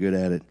wasn't very good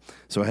at it.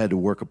 So I had to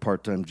work a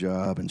part-time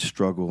job and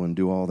struggle and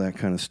do all that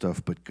kind of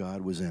stuff, but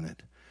God was in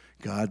it.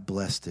 God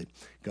blessed it.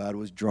 God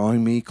was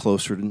drawing me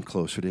closer and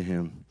closer to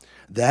him.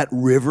 That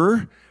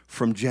river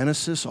from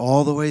Genesis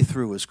all the way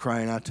through was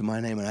crying out to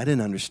my name, and I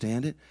didn't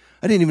understand it.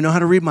 I didn't even know how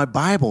to read my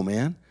Bible,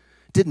 man.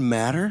 It didn't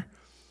matter.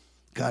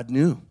 God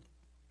knew.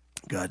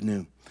 God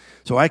knew.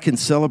 So I can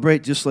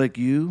celebrate just like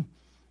you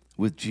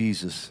with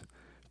Jesus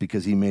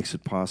because he makes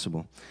it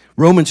possible.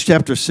 Romans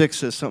chapter 6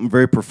 says something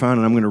very profound,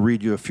 and I'm going to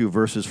read you a few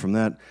verses from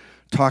that,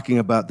 talking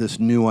about this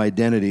new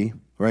identity,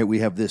 right? We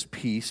have this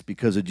peace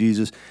because of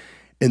Jesus.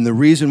 And the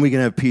reason we can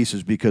have peace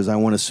is because I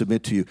want to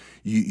submit to you.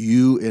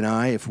 You and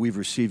I, if we've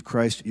received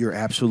Christ, you're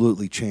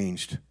absolutely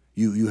changed.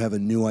 You have a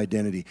new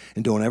identity.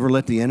 And don't ever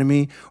let the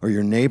enemy or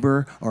your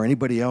neighbor or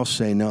anybody else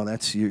say, no,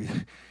 that's you.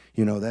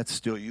 You know, that's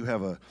still,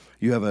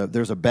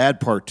 there's a bad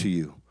part to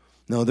you.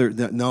 No,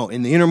 no,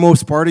 in the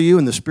innermost part of you,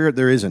 in the spirit,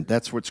 there isn't.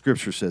 That's what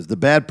Scripture says. The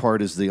bad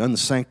part is the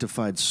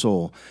unsanctified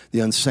soul, the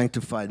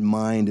unsanctified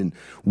mind and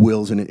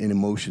wills and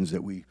emotions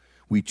that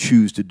we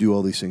choose to do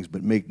all these things.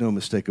 But make no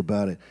mistake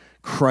about it.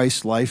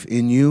 Christ's life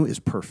in you is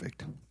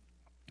perfect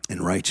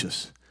and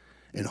righteous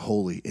and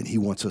holy, and he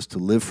wants us to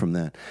live from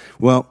that.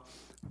 Well,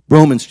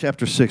 Romans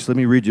chapter 6, let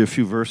me read you a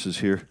few verses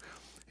here.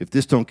 If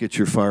this don't get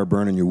your fire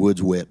burning, your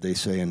wood's wet, they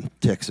say in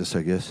Texas,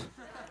 I guess.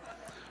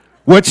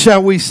 What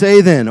shall we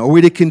say then? Are we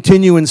to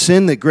continue in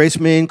sin that grace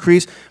may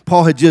increase?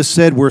 Paul had just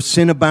said where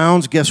sin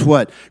abounds, guess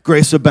what?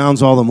 Grace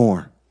abounds all the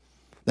more.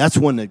 That's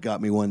one that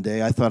got me one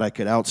day. I thought I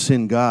could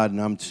out-sin God,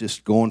 and I'm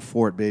just going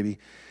for it, baby.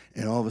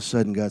 And all of a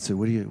sudden, God said,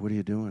 what are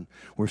you doing?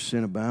 Where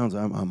sin abounds,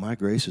 my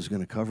grace is going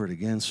to cover it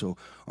again. So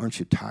aren't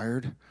you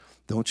tired?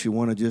 Don't you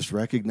want to just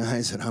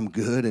recognize that I'm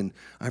good and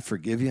I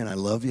forgive you and I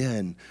love you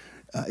and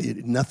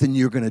nothing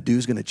you're going to do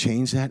is going to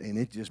change that? And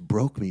it just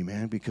broke me,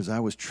 man, because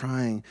I was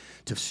trying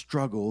to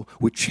struggle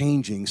with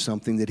changing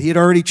something that he had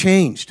already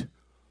changed.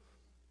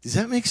 Does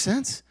that make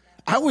sense?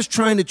 I was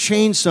trying to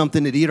change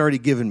something that he had already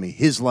given me,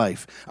 his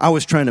life. I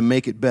was trying to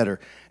make it better,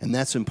 and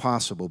that's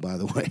impossible, by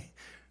the way.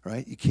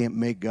 Right? You can't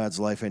make God's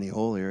life any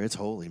holier. It's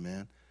holy,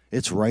 man.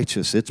 It's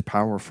righteous. It's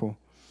powerful.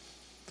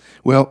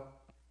 Well,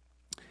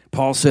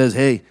 Paul says,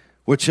 hey,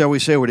 what shall we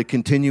say? We're to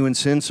continue in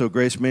sin so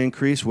grace may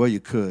increase? Well, you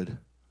could.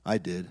 I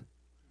did.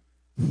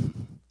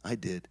 I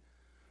did.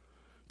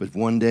 But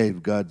one day,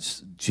 God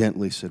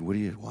gently said,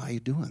 why are you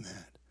doing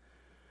that?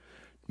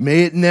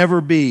 May it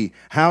never be.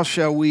 How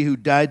shall we who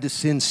died to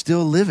sin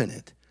still live in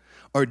it?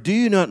 Or do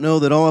you not know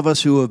that all of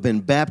us who have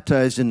been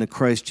baptized into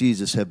Christ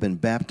Jesus have been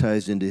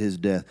baptized into his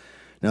death?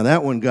 Now,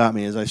 that one got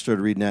me as I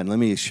started reading that, and let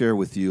me share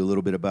with you a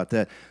little bit about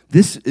that.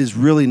 This is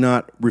really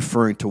not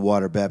referring to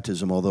water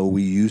baptism, although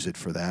we use it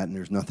for that, and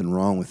there's nothing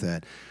wrong with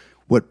that.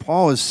 What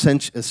Paul is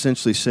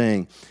essentially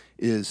saying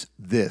is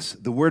this.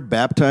 The word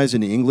baptize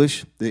in the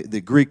English,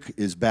 the Greek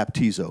is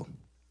baptizo,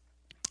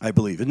 I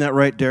believe. Isn't that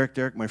right, Derek?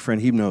 Derek, my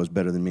friend, he knows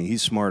better than me.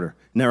 He's smarter.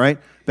 Isn't that right?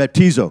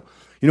 Baptizo.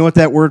 You know what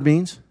that word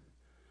means?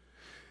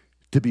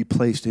 To be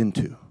placed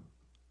into.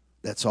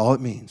 That's all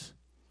it means.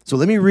 So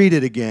let me read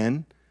it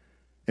again.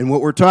 And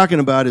what we're talking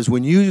about is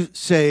when you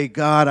say,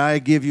 God, I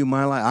give you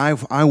my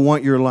life, I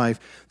want your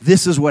life,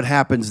 this is what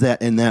happens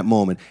in that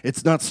moment.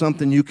 It's not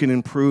something you can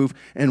improve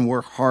and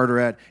work harder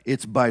at.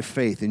 It's by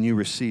faith, and you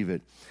receive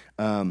it.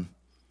 Let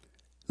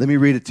me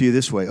read it to you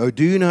this way. Or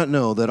do you not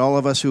know that all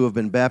of us who have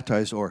been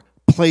baptized or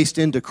placed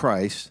into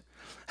Christ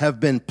have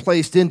been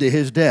placed into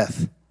his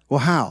death? Well,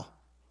 how?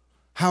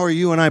 How are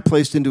you and I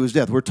placed into his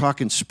death? We're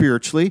talking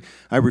spiritually.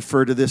 I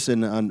refer to this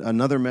in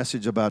another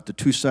message about the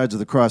two sides of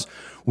the cross.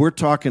 We're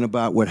talking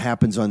about what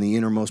happens on the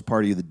innermost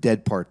part of you, the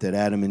dead part that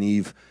Adam and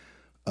Eve,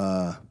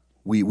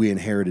 we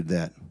inherited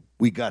that.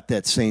 We got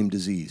that same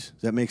disease.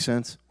 Does that make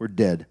sense? We're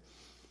dead.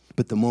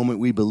 But the moment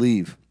we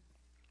believe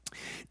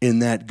in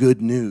that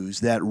good news,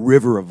 that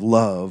river of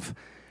love,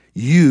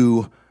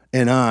 you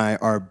and I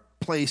are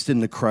placed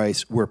into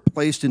Christ, we're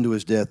placed into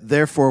his death.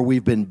 Therefore,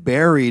 we've been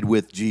buried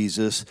with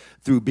Jesus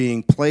through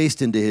being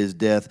placed into his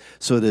death,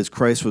 so that as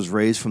Christ was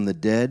raised from the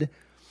dead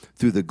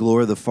through the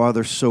glory of the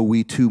Father, so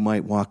we too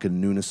might walk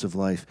in newness of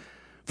life.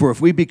 For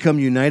if we become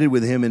united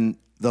with him in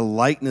the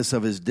likeness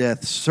of his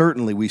death,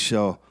 certainly we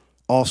shall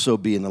also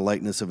be in the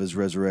likeness of his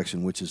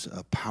resurrection, which is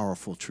a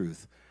powerful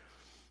truth.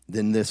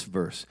 Then this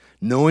verse,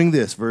 knowing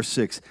this, verse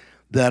 6,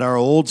 that our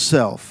old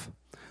self,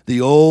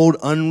 the old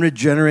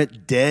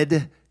unregenerate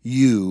dead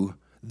you,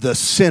 the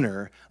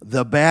sinner,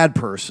 the bad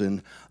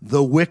person,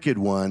 the wicked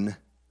one,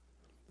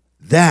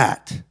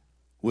 that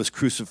was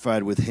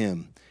crucified with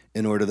him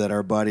in order that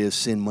our body of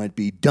sin might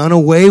be done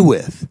away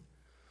with.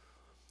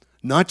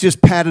 Not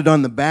just patted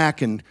on the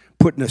back and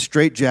put in a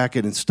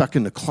straitjacket and stuck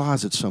in the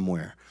closet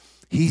somewhere.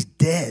 He's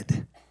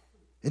dead.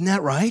 Isn't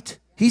that right?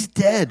 He's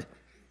dead.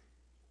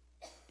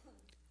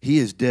 He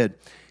is dead.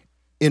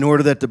 In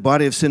order that the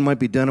body of sin might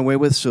be done away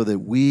with, so that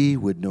we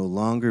would no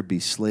longer be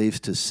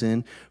slaves to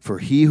sin. For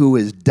he who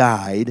has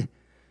died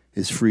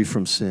is free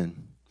from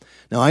sin.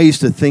 Now, I used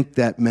to think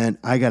that meant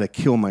I got to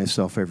kill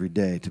myself every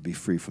day to be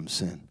free from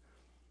sin.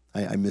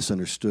 I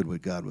misunderstood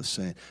what God was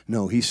saying.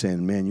 No, he's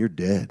saying, man, you're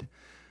dead.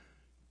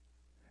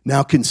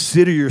 Now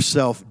consider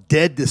yourself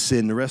dead to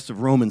sin. The rest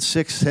of Romans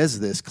 6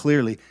 says this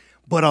clearly,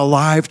 but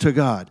alive to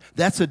God.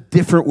 That's a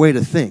different way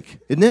to think,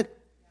 isn't it?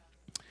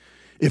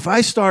 If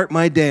I start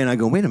my day and I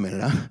go, wait a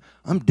minute,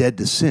 I'm dead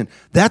to sin,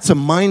 that's a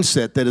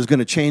mindset that is going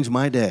to change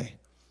my day.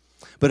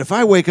 But if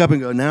I wake up and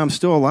go, now I'm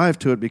still alive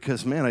to it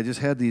because, man, I just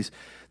had these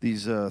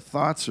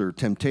thoughts or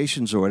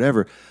temptations or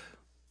whatever,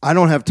 I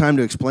don't have time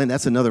to explain.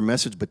 That's another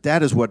message, but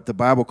that is what the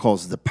Bible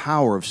calls the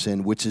power of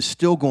sin, which is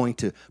still going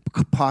to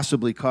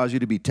possibly cause you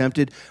to be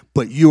tempted,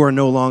 but you are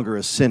no longer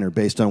a sinner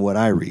based on what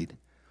I read.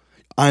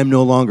 I'm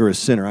no longer a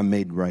sinner. I'm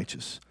made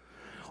righteous.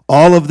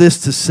 All of this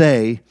to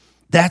say,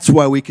 that's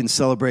why we can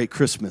celebrate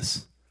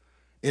Christmas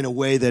in a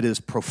way that is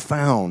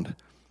profound.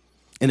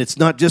 And it's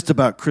not just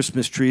about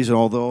Christmas trees, and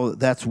although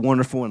that's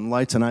wonderful and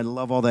lights, and I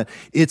love all that,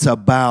 it's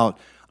about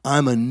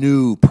I'm a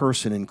new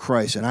person in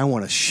Christ, and I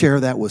want to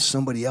share that with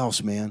somebody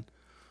else, man.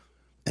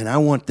 And I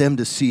want them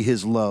to see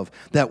his love.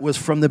 That was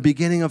from the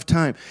beginning of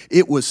time.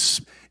 It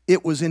was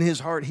in his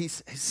heart. He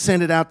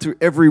sent it out through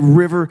every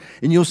river,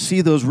 and you'll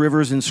see those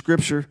rivers in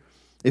Scripture.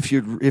 If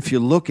you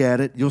look at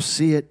it, you'll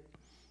see it.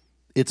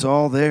 It's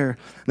all there.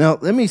 Now,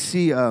 let me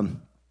see. Can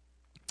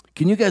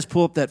you guys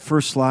pull up that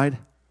first slide?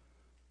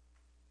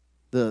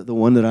 The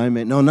one that I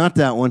made. No, not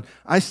that one.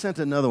 I sent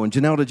another one.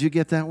 Janelle, did you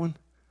get that one?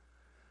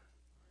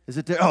 Is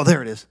it there? Oh,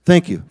 there it is.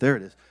 Thank you. There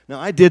it is. Now,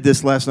 I did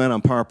this last night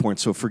on PowerPoint,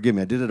 so forgive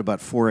me. I did it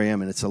about 4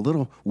 a.m., and it's a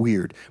little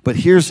weird. But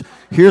here's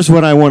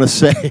what I want to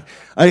say.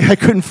 I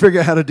couldn't figure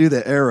out how to do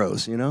the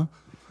arrows, you know?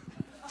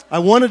 I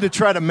wanted to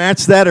try to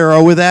match that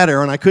arrow with that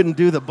arrow, and I couldn't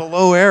do the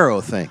below arrow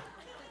thing.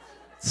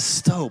 It's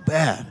so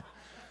bad.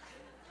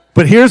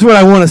 But here's what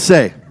I want to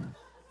say.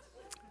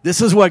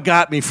 This is what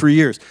got me for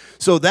years.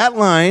 So that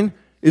line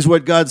is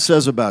what God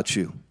says about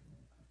you.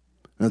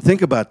 Now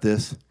think about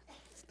this.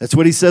 That's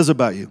what he says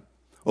about you.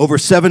 Over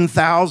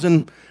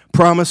 7,000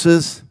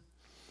 promises,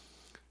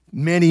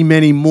 many,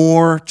 many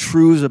more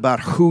truths about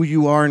who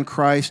you are in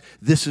Christ.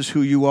 This is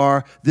who you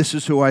are. This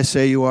is who I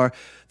say you are.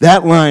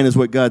 That line is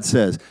what God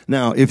says.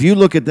 Now, if you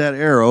look at that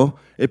arrow,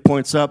 it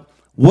points up.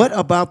 What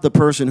about the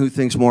person who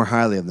thinks more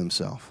highly of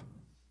themselves?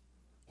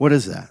 What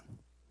is that?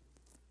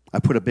 I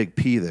put a big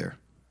P there.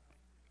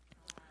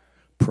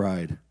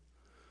 Pride.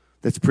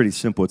 That's pretty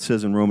simple. It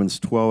says in Romans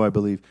 12, I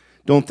believe,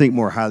 don't think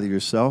more highly of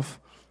yourself,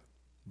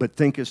 but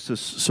think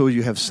so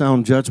you have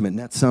sound judgment. And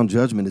that sound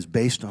judgment is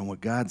based on what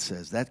God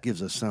says. That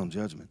gives us sound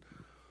judgment.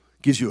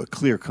 It gives you a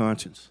clear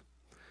conscience.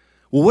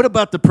 Well, what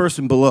about the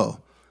person below?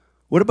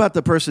 What about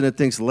the person that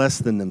thinks less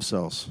than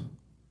themselves?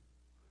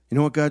 You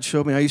know what God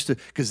showed me? I used to,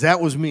 because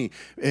that was me,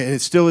 and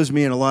it still is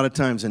me in a lot of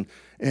times, and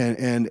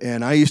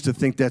I used to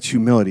think that's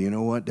humility. You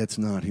know what? That's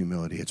not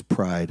humility. It's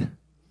pride.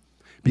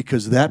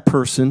 Because that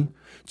person,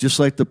 just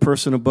like the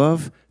person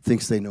above,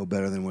 thinks they know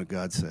better than what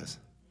God says.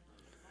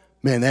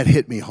 Man, that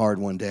hit me hard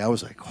one day. I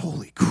was like,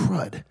 holy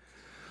crud.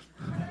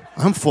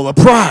 I'm full of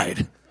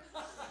pride.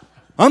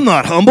 I'm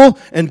not humble.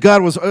 And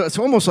it's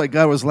almost like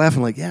God was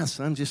laughing like, yeah,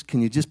 son,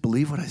 can you just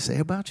believe what I say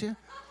about you?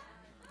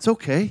 It's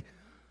okay.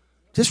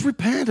 Just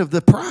repent of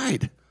the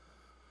pride.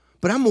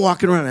 But I'm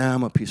walking around,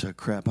 I'm a piece of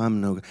crap.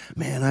 I'm no,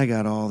 man, I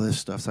got all this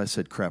stuff. So I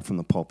said crap from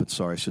the pulpit.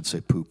 Sorry, I should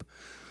say poop.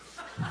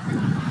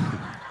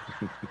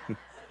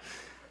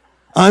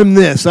 I'm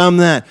this, I'm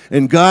that.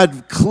 And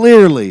God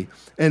clearly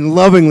and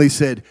lovingly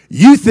said,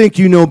 you think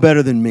you know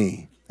better than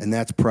me. And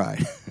that's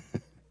pride.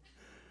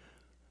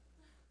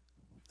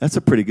 That's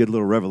a pretty good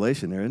little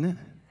revelation there, isn't it?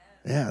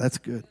 Yeah, that's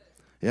good.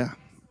 Yeah.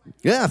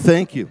 Yeah,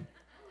 thank you.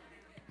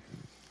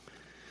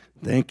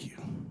 Thank you.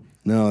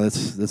 No,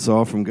 that's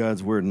all from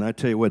God's word. And I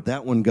tell you what,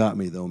 that one got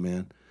me though,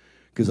 man.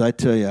 Because I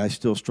tell you, I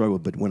still struggle.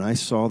 But when I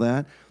saw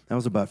that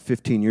was about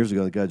 15 years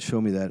ago that God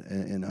showed me that.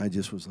 And I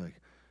just was like,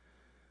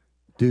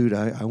 dude,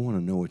 I want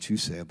to know what you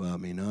say about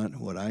me, not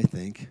what I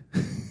think.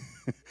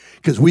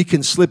 Because we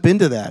can slip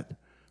into that,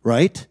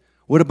 right?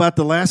 What about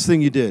the last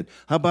thing you did?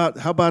 How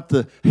about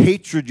the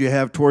hatred you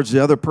have towards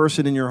the other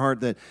person in your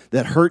heart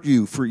that hurt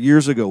you for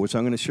years ago, which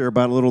I'm going to share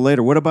about a little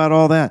later? What about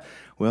all that?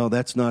 Well,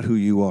 that's not who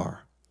you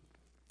are.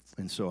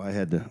 And so I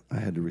had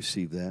to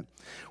receive that.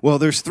 Well,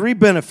 there's 3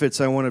 benefits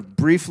I want to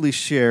briefly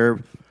share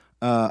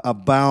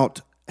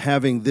about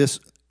having this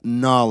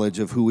knowledge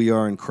of who we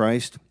are in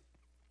Christ.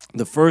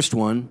 The first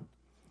one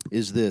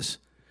is this: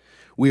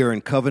 we are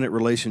in covenant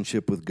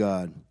relationship with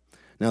God.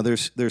 Now,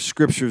 there's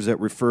scriptures that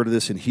refer to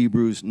this in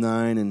Hebrews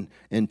 9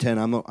 and 10.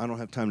 I don't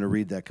have time to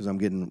read that because I'm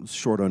getting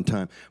short on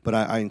time, but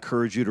I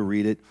encourage you to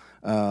read it.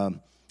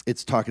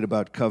 It's talking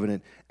about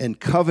covenant, and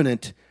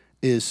covenant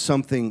is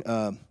something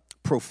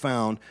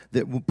profound.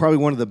 That probably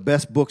one of the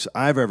best books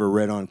I've ever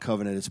read on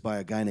covenant. It's by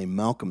a guy named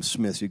Malcolm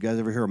Smith. You guys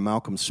ever hear of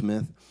Malcolm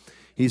Smith?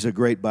 He's a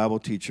great Bible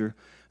teacher.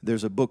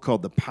 There's a book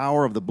called The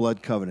Power of the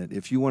Blood Covenant.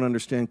 If you want to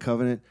understand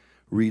covenant,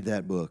 read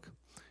that book.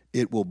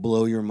 It will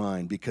blow your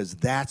mind, because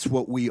that's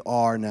what we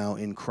are now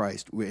in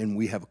Christ. And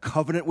we have a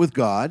covenant with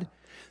God,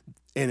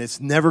 and it's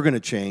never going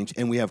to change,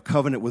 and we have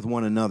covenant with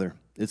one another.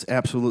 It's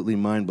absolutely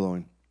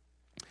mind-blowing.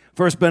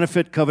 First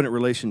benefit, covenant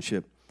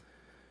relationship.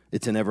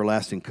 It's an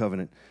everlasting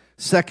covenant.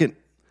 Second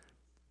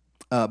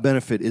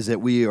benefit is that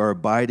we are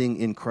abiding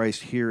in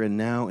Christ here and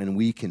now, and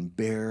we can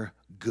bear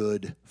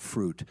good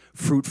fruit.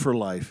 Fruit for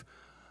life.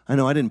 I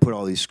know I didn't put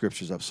all these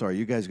scriptures up. Sorry,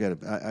 you guys got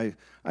to.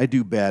 I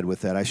do bad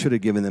with that. I should have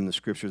given them the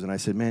scriptures, and I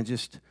said, man,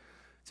 just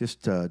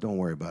don't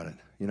worry about it.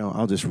 You know,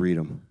 I'll just read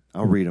them.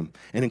 I'll read them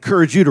and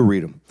encourage you to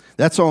read them.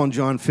 That's all in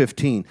John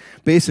 15.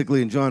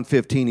 Basically, in John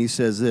 15, he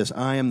says this: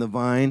 I am the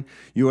vine,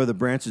 you are the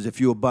branches. If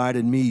you abide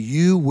in me,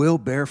 you will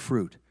bear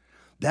fruit.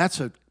 That's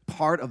a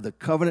part of the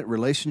covenant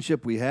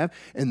relationship we have,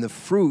 and the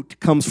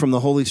fruit comes from the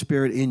Holy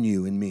Spirit in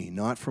you and me,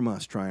 not from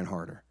us trying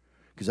harder.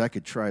 Because I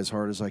could try as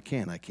hard as I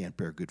can't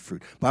bear good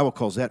fruit. The Bible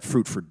calls that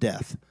fruit for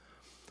death.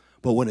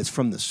 But when it's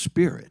from the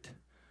Spirit,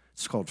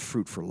 it's called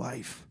fruit for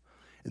life.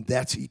 And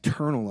that's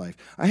eternal life.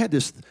 I had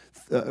this,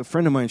 a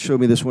friend of mine showed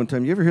me this one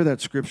time. You ever hear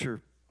that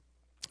scripture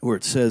where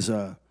it says,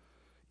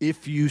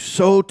 if you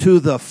sow to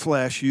the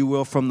flesh, you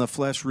will from the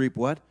flesh reap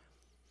what?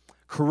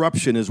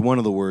 Corruption is one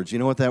of the words. You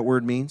know what that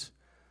word means?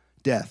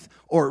 Death,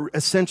 or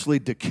essentially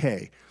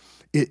decay.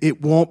 It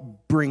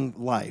won't bring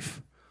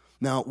life.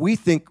 Now, we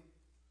think,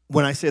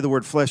 when I say the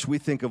word flesh, we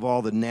think of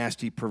all the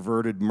nasty,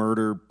 perverted,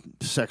 murder,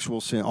 sexual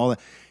sin, all that.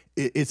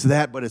 It's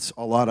that, but it's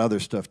a lot of other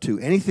stuff too.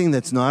 Anything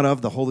that's not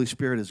of the Holy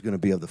Spirit is going to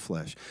be of the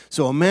flesh.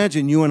 So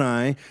imagine you and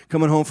I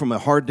coming home from a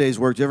hard day's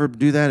work. Do you ever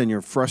do that and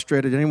you're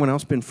frustrated? Anyone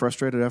else been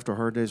frustrated after a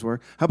hard day's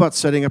work? How about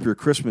setting up your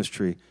Christmas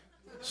tree?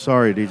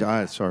 Sorry,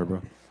 DJ. Sorry,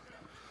 bro.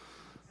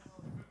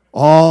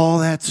 All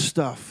that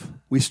stuff.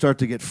 We start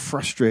to get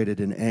frustrated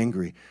and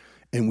angry,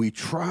 and we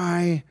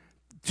try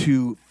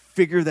to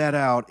figure that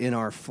out in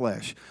our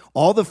flesh.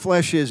 All the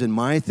flesh is, in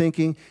my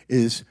thinking,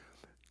 is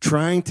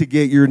trying to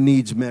get your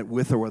needs met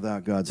with or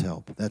without God's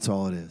help. That's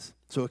all it is.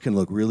 So it can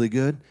look really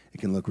good. It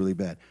can look really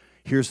bad.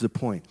 Here's the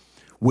point.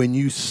 When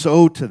you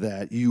sow to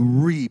that, you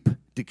reap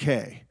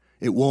decay.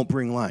 It won't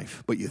bring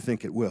life, but you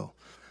think it will.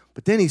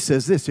 But then he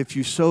says this: if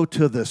you sow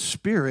to the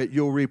Spirit,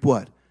 you'll reap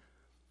what?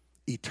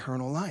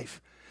 Eternal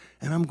life.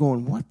 And I'm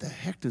going, what the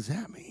heck does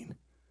that mean?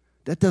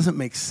 That doesn't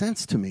make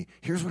sense to me.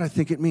 Here's what I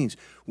think it means.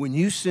 When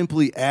you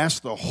simply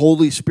ask the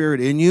Holy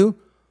Spirit in you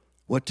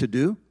what to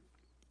do,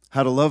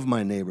 how to love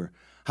my neighbor,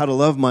 how to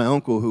love my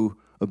uncle who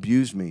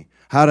abused me,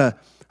 how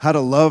to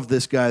love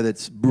this guy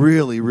that's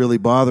really, really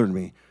bothered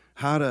me,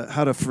 how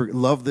to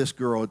love this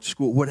girl at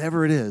school,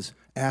 whatever it is,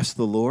 ask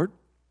the Lord.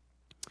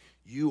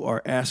 You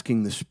are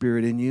asking the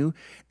Spirit in you,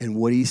 and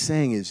what he's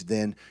saying is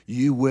then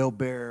you will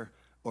bear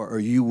or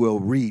you will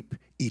reap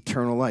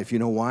eternal life. You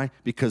know why?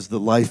 Because the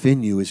life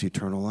in you is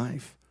eternal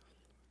life.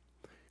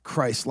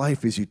 Christ's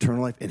life is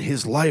eternal life, and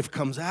his life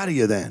comes out of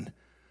you then.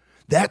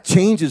 That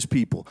changes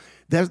people.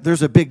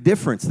 There's a big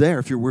difference there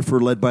if we're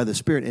led by the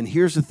Spirit. And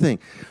here's the thing.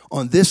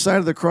 On this side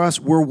of the cross,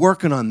 we're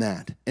working on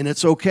that. And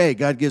it's okay.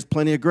 God gives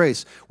plenty of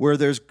grace. Where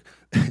there's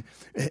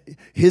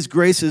his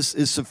grace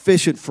is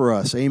sufficient for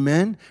us.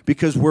 Amen?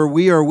 Because where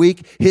we are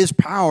weak, his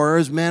power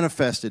is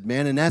manifested,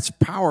 man. And that's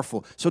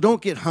powerful. So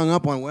don't get hung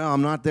up on, well,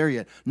 I'm not there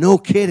yet. No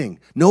kidding.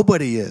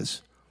 Nobody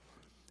is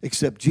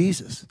except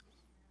Jesus.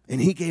 And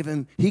he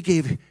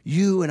gave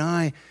you and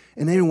I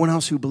and anyone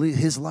else who believes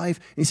his life.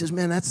 And he says,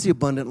 man, that's the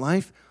abundant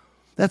life.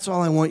 That's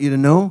all I want you to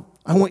know.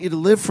 I want you to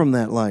live from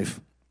that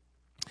life.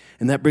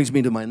 And that brings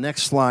me to my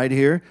next slide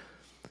here.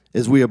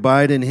 As we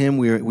abide in him,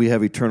 we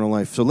have eternal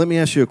life. So let me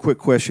ask you a quick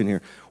question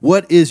here.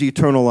 What is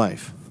eternal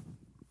life?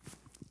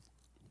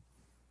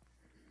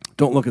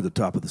 Don't look at the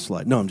top of the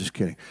slide. No, I'm just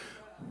kidding.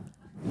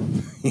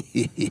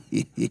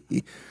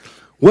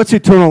 What's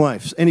eternal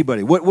life?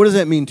 Anybody? What does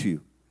that mean to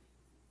you?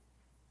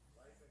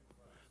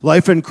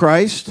 Life in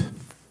Christ?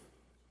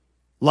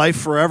 Life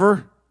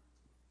forever?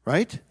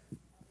 Right?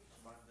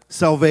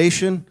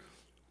 Salvation?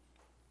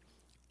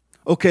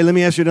 Okay, let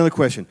me ask you another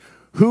question.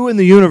 Who in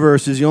the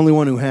universe is the only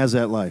one who has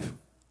that life?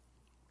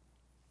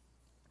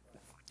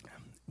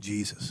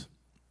 Jesus.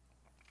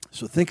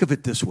 So think of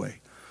it this way.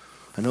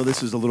 I know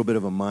this is a little bit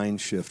of a mind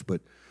shift,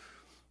 but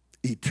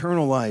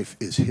eternal life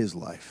is his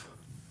life.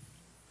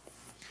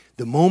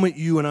 The moment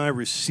you and I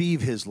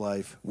receive his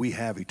life, we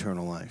have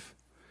eternal life.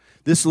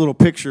 This little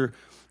picture,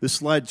 this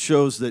slide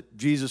shows that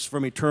Jesus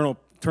from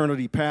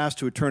eternity past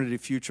to eternity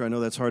future, I know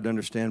that's hard to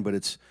understand,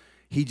 but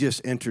he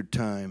just entered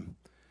time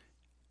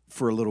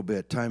for a little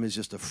bit. Time is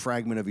just a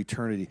fragment of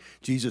eternity.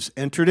 Jesus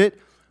entered it,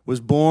 was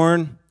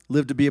born,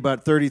 lived to be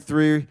about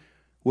 33,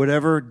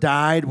 whatever,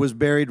 died, was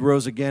buried,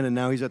 rose again, and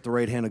now he's at the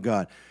right hand of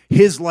God.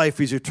 His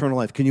life is eternal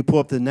life. Can you pull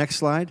up the next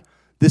slide?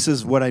 This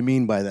is what I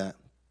mean by that.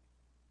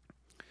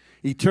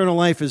 Eternal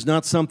life is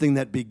not something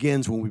that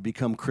begins when we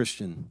become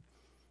Christian.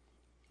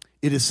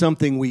 It is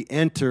something we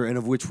enter and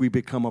of which we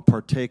become a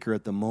partaker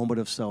at the moment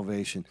of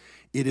salvation.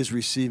 It is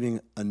receiving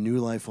a new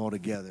life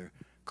altogether,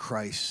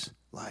 Christ's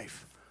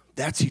life.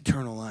 That's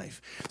eternal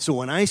life. So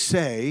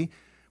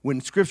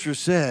when Scripture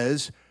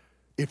says,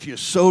 if you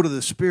sow to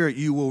the Spirit,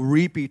 you will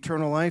reap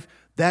eternal life,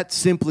 that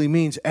simply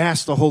means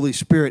ask the Holy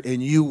Spirit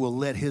and you will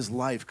let his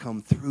life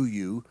come through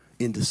you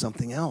into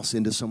something else,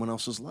 into someone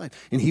else's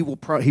life. And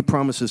he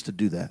promises to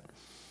do that.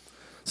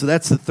 So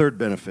that's the third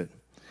benefit.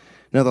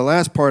 Now, the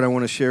last part I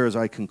want to share as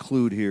I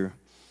conclude here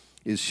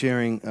is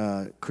sharing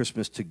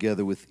Christmas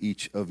together with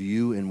each of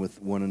you and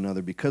with one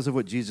another. Because of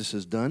what Jesus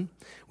has done,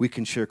 we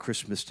can share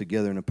Christmas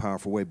together in a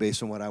powerful way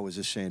based on what I was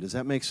just saying. Does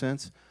that make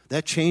sense?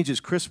 That changes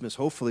Christmas,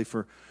 hopefully,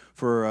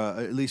 for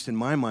at least in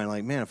my mind.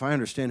 Like, man, if I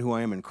understand who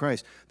I am in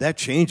Christ, that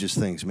changes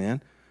things,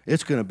 man.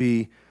 It's going to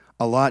be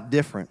a lot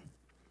different.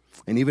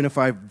 And even if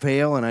I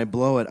fail and I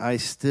blow it, I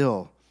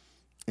still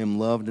am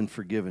loved and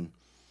forgiven.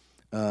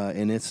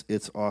 And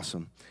it's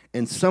awesome.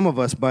 And some of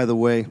us, by the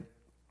way,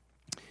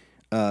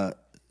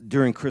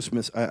 during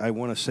Christmas, I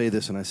want to say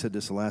this, and I said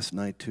this last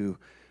night too.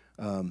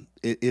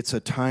 It's a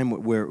time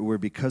where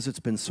because it's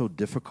been so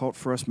difficult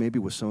for us, maybe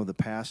with some of the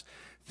past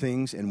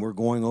things, and we're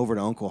going over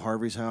to Uncle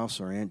Harvey's house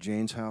or Aunt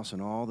Jane's house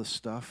and all this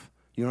stuff.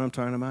 You know what I'm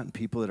talking about? And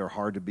people that are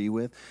hard to be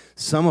with.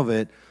 Some of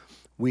it,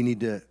 we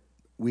need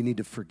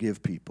to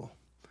forgive people.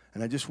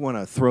 And I just want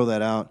to throw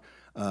that out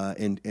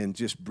and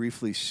just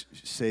briefly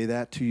say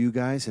that to you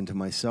guys and to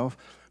myself,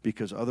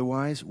 because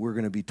otherwise we're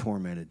going to be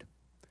tormented.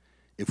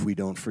 If we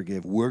don't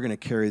forgive, we're going to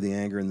carry the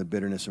anger and the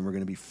bitterness, and we're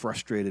going to be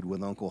frustrated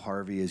with Uncle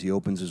Harvey as he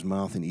opens his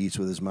mouth and eats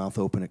with his mouth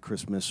open at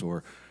Christmas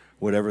or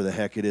whatever the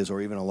heck it is,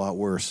 or even a lot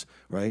worse,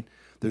 right?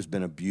 There's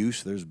been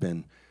abuse. There's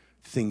been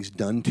things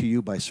done to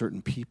you by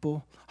certain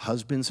people.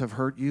 Husbands have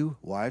hurt you.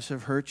 Wives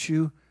have hurt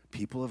you.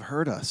 People have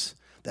hurt us.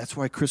 That's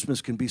why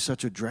Christmas can be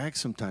such a drag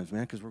sometimes,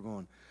 man, because we're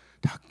going,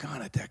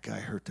 doggone it, that guy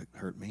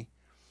hurt me.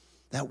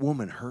 That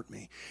woman hurt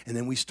me. And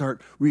then we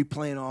start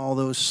replaying all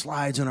those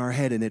slides in our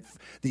head, and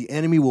the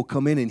enemy will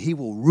come in and he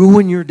will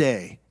ruin your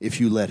day if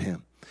you let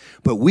him.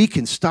 But we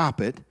can stop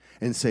it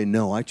and say,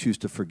 no, I choose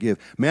to forgive.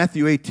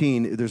 Matthew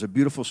 18, there's a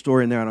beautiful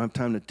story in there. I don't have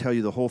time to tell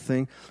you the whole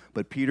thing.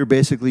 But Peter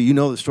basically, you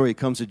know the story. He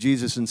comes to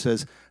Jesus and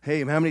says, hey,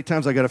 how many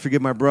times I got to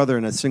forgive my brother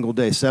in a single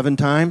day? 7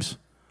 times?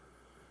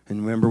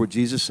 And remember what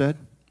Jesus said?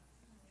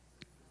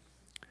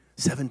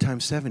 7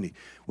 times 70.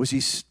 Was he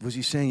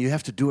saying you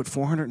have to do it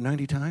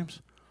 490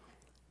 times?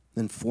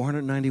 Then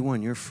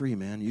 491, you're free,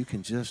 man. You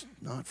can just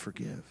not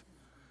forgive.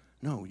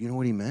 No, you know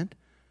what he meant?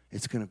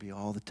 It's going to be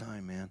all the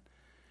time, man.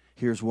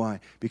 Here's why.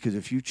 Because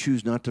if you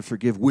choose not to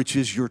forgive, which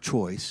is your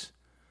choice,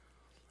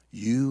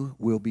 you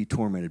will be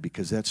tormented.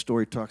 Because that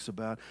story talks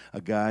about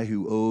a guy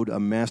who owed a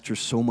master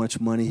so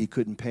much money he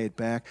couldn't pay it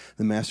back.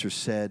 The master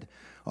said,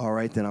 all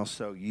right, then I'll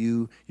sell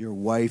you, your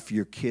wife,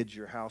 your kids,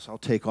 your house. I'll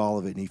take all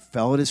of it. And he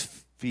fell at his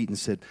feet and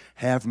said,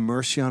 have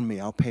mercy on me.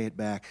 I'll pay it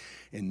back.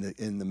 And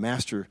the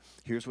master,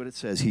 here's what it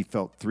says. He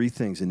felt 3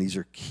 things, and these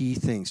are key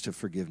things to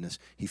forgiveness.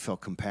 He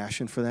felt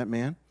compassion for that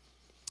man.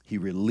 He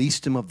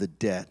released him of the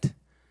debt.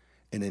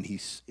 And then he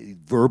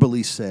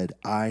verbally said,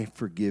 I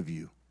forgive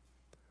you.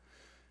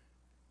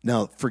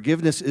 Now,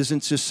 forgiveness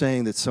isn't just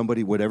saying that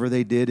somebody, whatever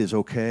they did is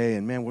okay,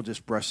 and man, we'll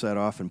just brush that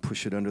off and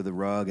push it under the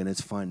rug, and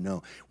it's fine.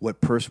 No.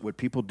 What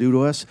people do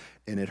to us,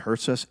 and it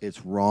hurts us,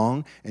 it's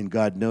wrong, and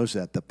God knows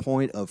that. The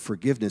point of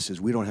forgiveness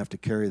is we don't have to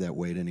carry that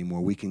weight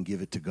anymore. We can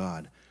give it to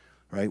God,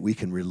 right? We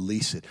can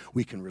release it.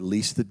 We can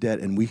release the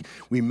debt, and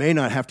we may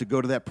not have to go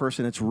to that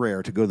person. It's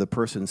rare to go to the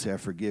person and say, I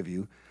forgive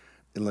you.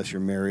 Unless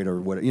you're married or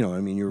what,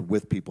 you're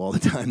with people all the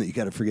time that you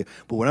got to forgive.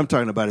 But what I'm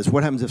talking about is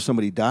what happens if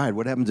somebody died?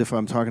 What happens if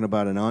I'm talking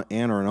about an aunt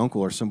or an uncle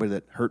or somebody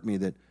that hurt me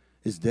that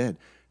is dead?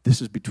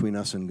 This is between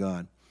us and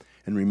God.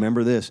 And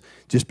remember this,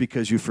 just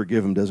because you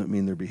forgive them doesn't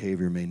mean their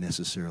behavior may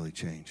necessarily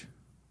change.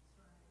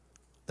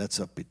 That's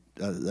up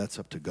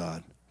to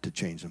God to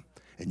change them.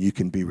 And you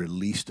can be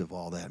released of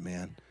all that,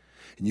 man.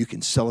 And you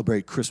can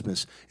celebrate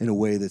Christmas in a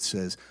way that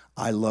says,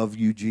 I love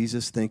you,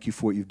 Jesus. Thank you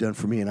for what you've done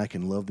for me, and I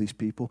can love these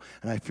people,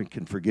 and I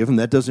can forgive them.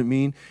 That doesn't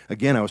mean,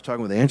 again, I was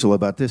talking with Angela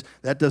about this,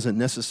 that doesn't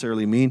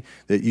necessarily mean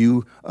that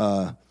you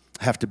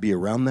have to be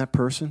around that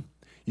person.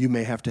 You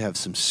may have to have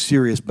some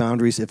serious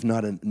boundaries, if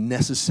not a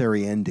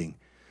necessary ending.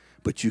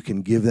 But you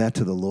can give that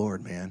to the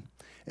Lord, man,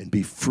 and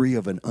be free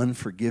of an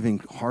unforgiving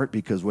heart,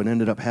 because what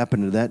ended up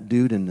happening to that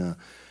dude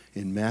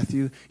in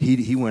Matthew,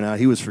 he went out,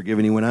 he was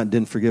forgiven, he went out and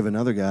didn't forgive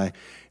another guy,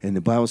 and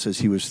the Bible says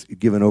he was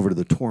given over to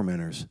the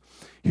tormentors.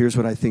 Here's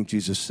what I think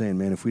Jesus is saying,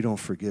 man, if we don't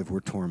forgive,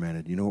 we're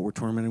tormented. You know what we're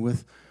tormented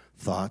with?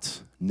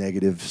 Thoughts,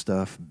 negative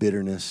stuff,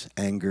 bitterness,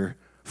 anger,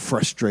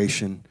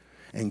 frustration,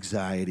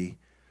 anxiety.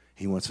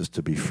 He wants us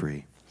to be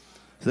free.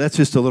 So that's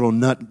just a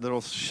little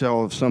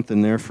shell of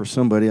something there for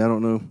somebody, I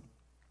don't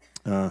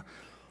know.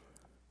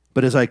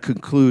 But as I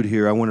conclude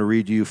here, I want to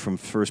read you from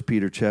 1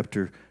 Peter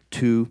chapter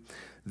 2.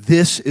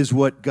 This is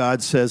what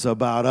God says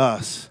about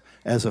us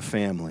as a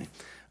family.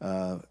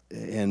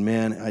 And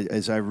man,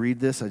 as I read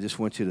this, I just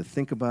want you to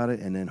think about it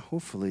and then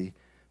hopefully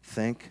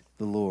thank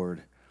the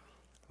Lord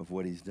of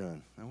what he's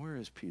done. Now, where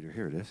is Peter?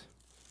 Here it is.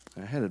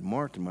 I had it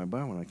marked in my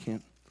Bible and I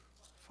can't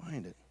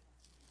find it.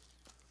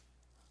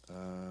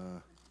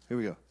 Here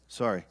we go.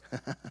 Sorry.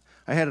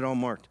 I had it all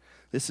marked.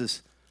 This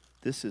is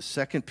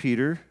 2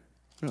 Peter.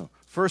 No,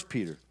 1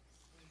 Peter.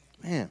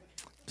 Man,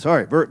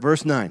 sorry,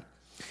 verse 9.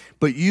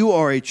 But you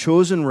are a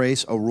chosen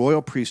race, a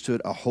royal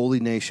priesthood, a holy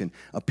nation,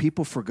 a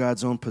people for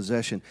God's own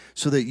possession,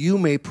 so that you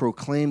may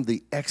proclaim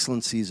the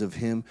excellencies of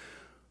him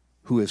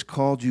who has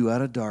called you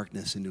out of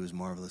darkness into his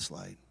marvelous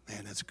light.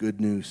 Man, that's good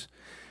news.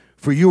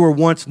 For you were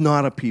once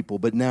not a people,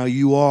 but now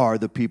you are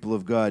the people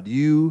of God.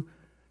 You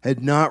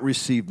had not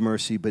received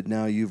mercy, but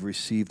now you've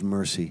received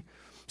mercy.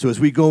 So as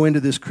we go into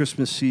this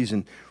Christmas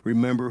season,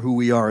 remember who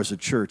we are as a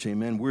church,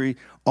 amen? We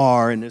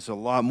are, and there's a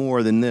lot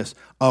more than this,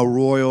 a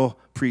royal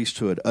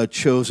priesthood, a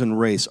chosen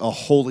race, a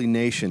holy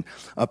nation,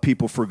 a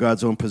people for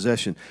God's own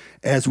possession.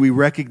 As we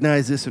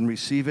recognize this and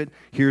receive it,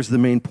 here's the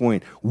main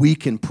point. We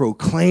can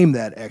proclaim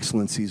that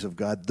excellencies of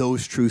God,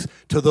 those truths,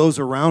 to those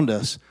around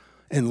us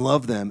and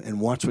love them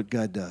and watch what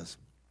God does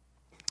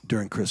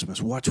during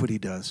Christmas. Watch what he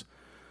does.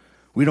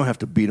 We don't have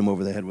to beat them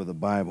over the head with a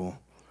Bible.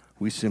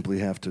 We simply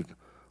have to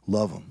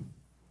love them.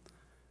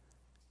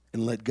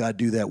 And let God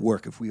do that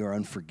work. If we are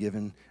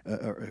unforgiven,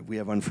 or if we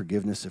have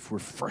unforgiveness, if we're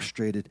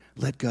frustrated,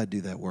 let God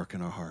do that work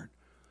in our heart.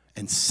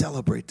 And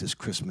celebrate this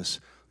Christmas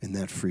in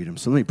that freedom.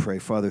 So let me pray.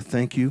 Father,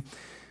 thank you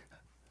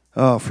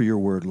for your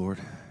word, Lord.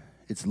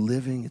 It's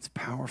living, it's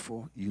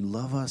powerful. You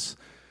love us.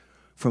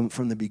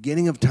 From the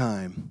beginning of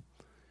time,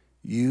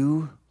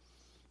 you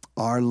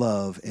are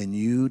love, and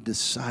you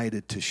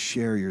decided to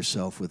share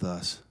yourself with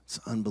us. It's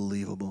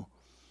unbelievable.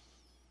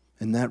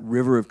 And that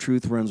river of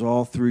truth runs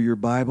all through your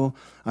Bible.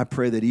 I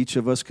pray that each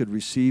of us could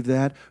receive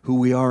that, who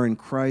we are in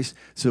Christ,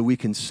 so we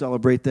can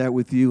celebrate that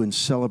with you and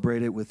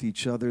celebrate it with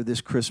each other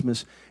this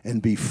Christmas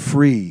and be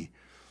free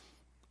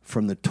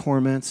from the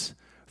torments,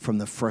 from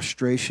the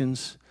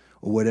frustrations,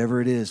 or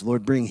whatever it is.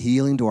 Lord, bring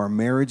healing to our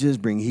marriages,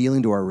 bring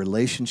healing to our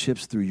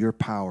relationships through your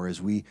power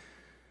as we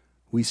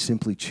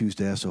simply choose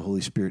to ask the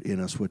Holy Spirit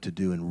in us what to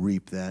do and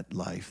reap that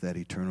life, that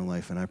eternal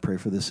life. And I pray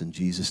for this in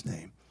Jesus'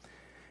 name.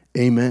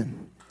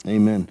 Amen.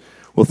 Amen.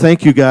 Well,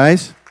 thank you,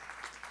 guys.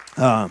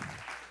 I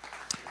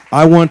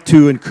want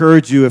to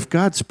encourage you, if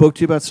God spoke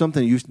to you about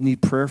something you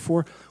need prayer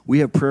for, we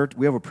have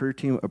a prayer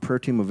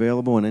team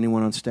available, and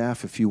anyone on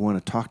staff, if you want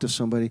to talk to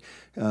somebody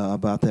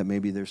about that,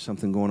 maybe there's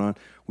something going on,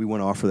 we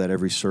want to offer that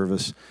every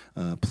service.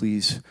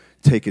 Please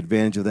take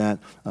advantage of that.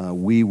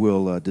 We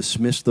will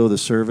dismiss, the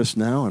service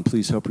now, and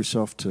please help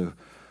yourself to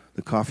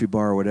the coffee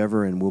bar or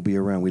whatever, and we'll be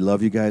around. We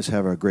love you guys.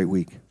 Have a great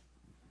week.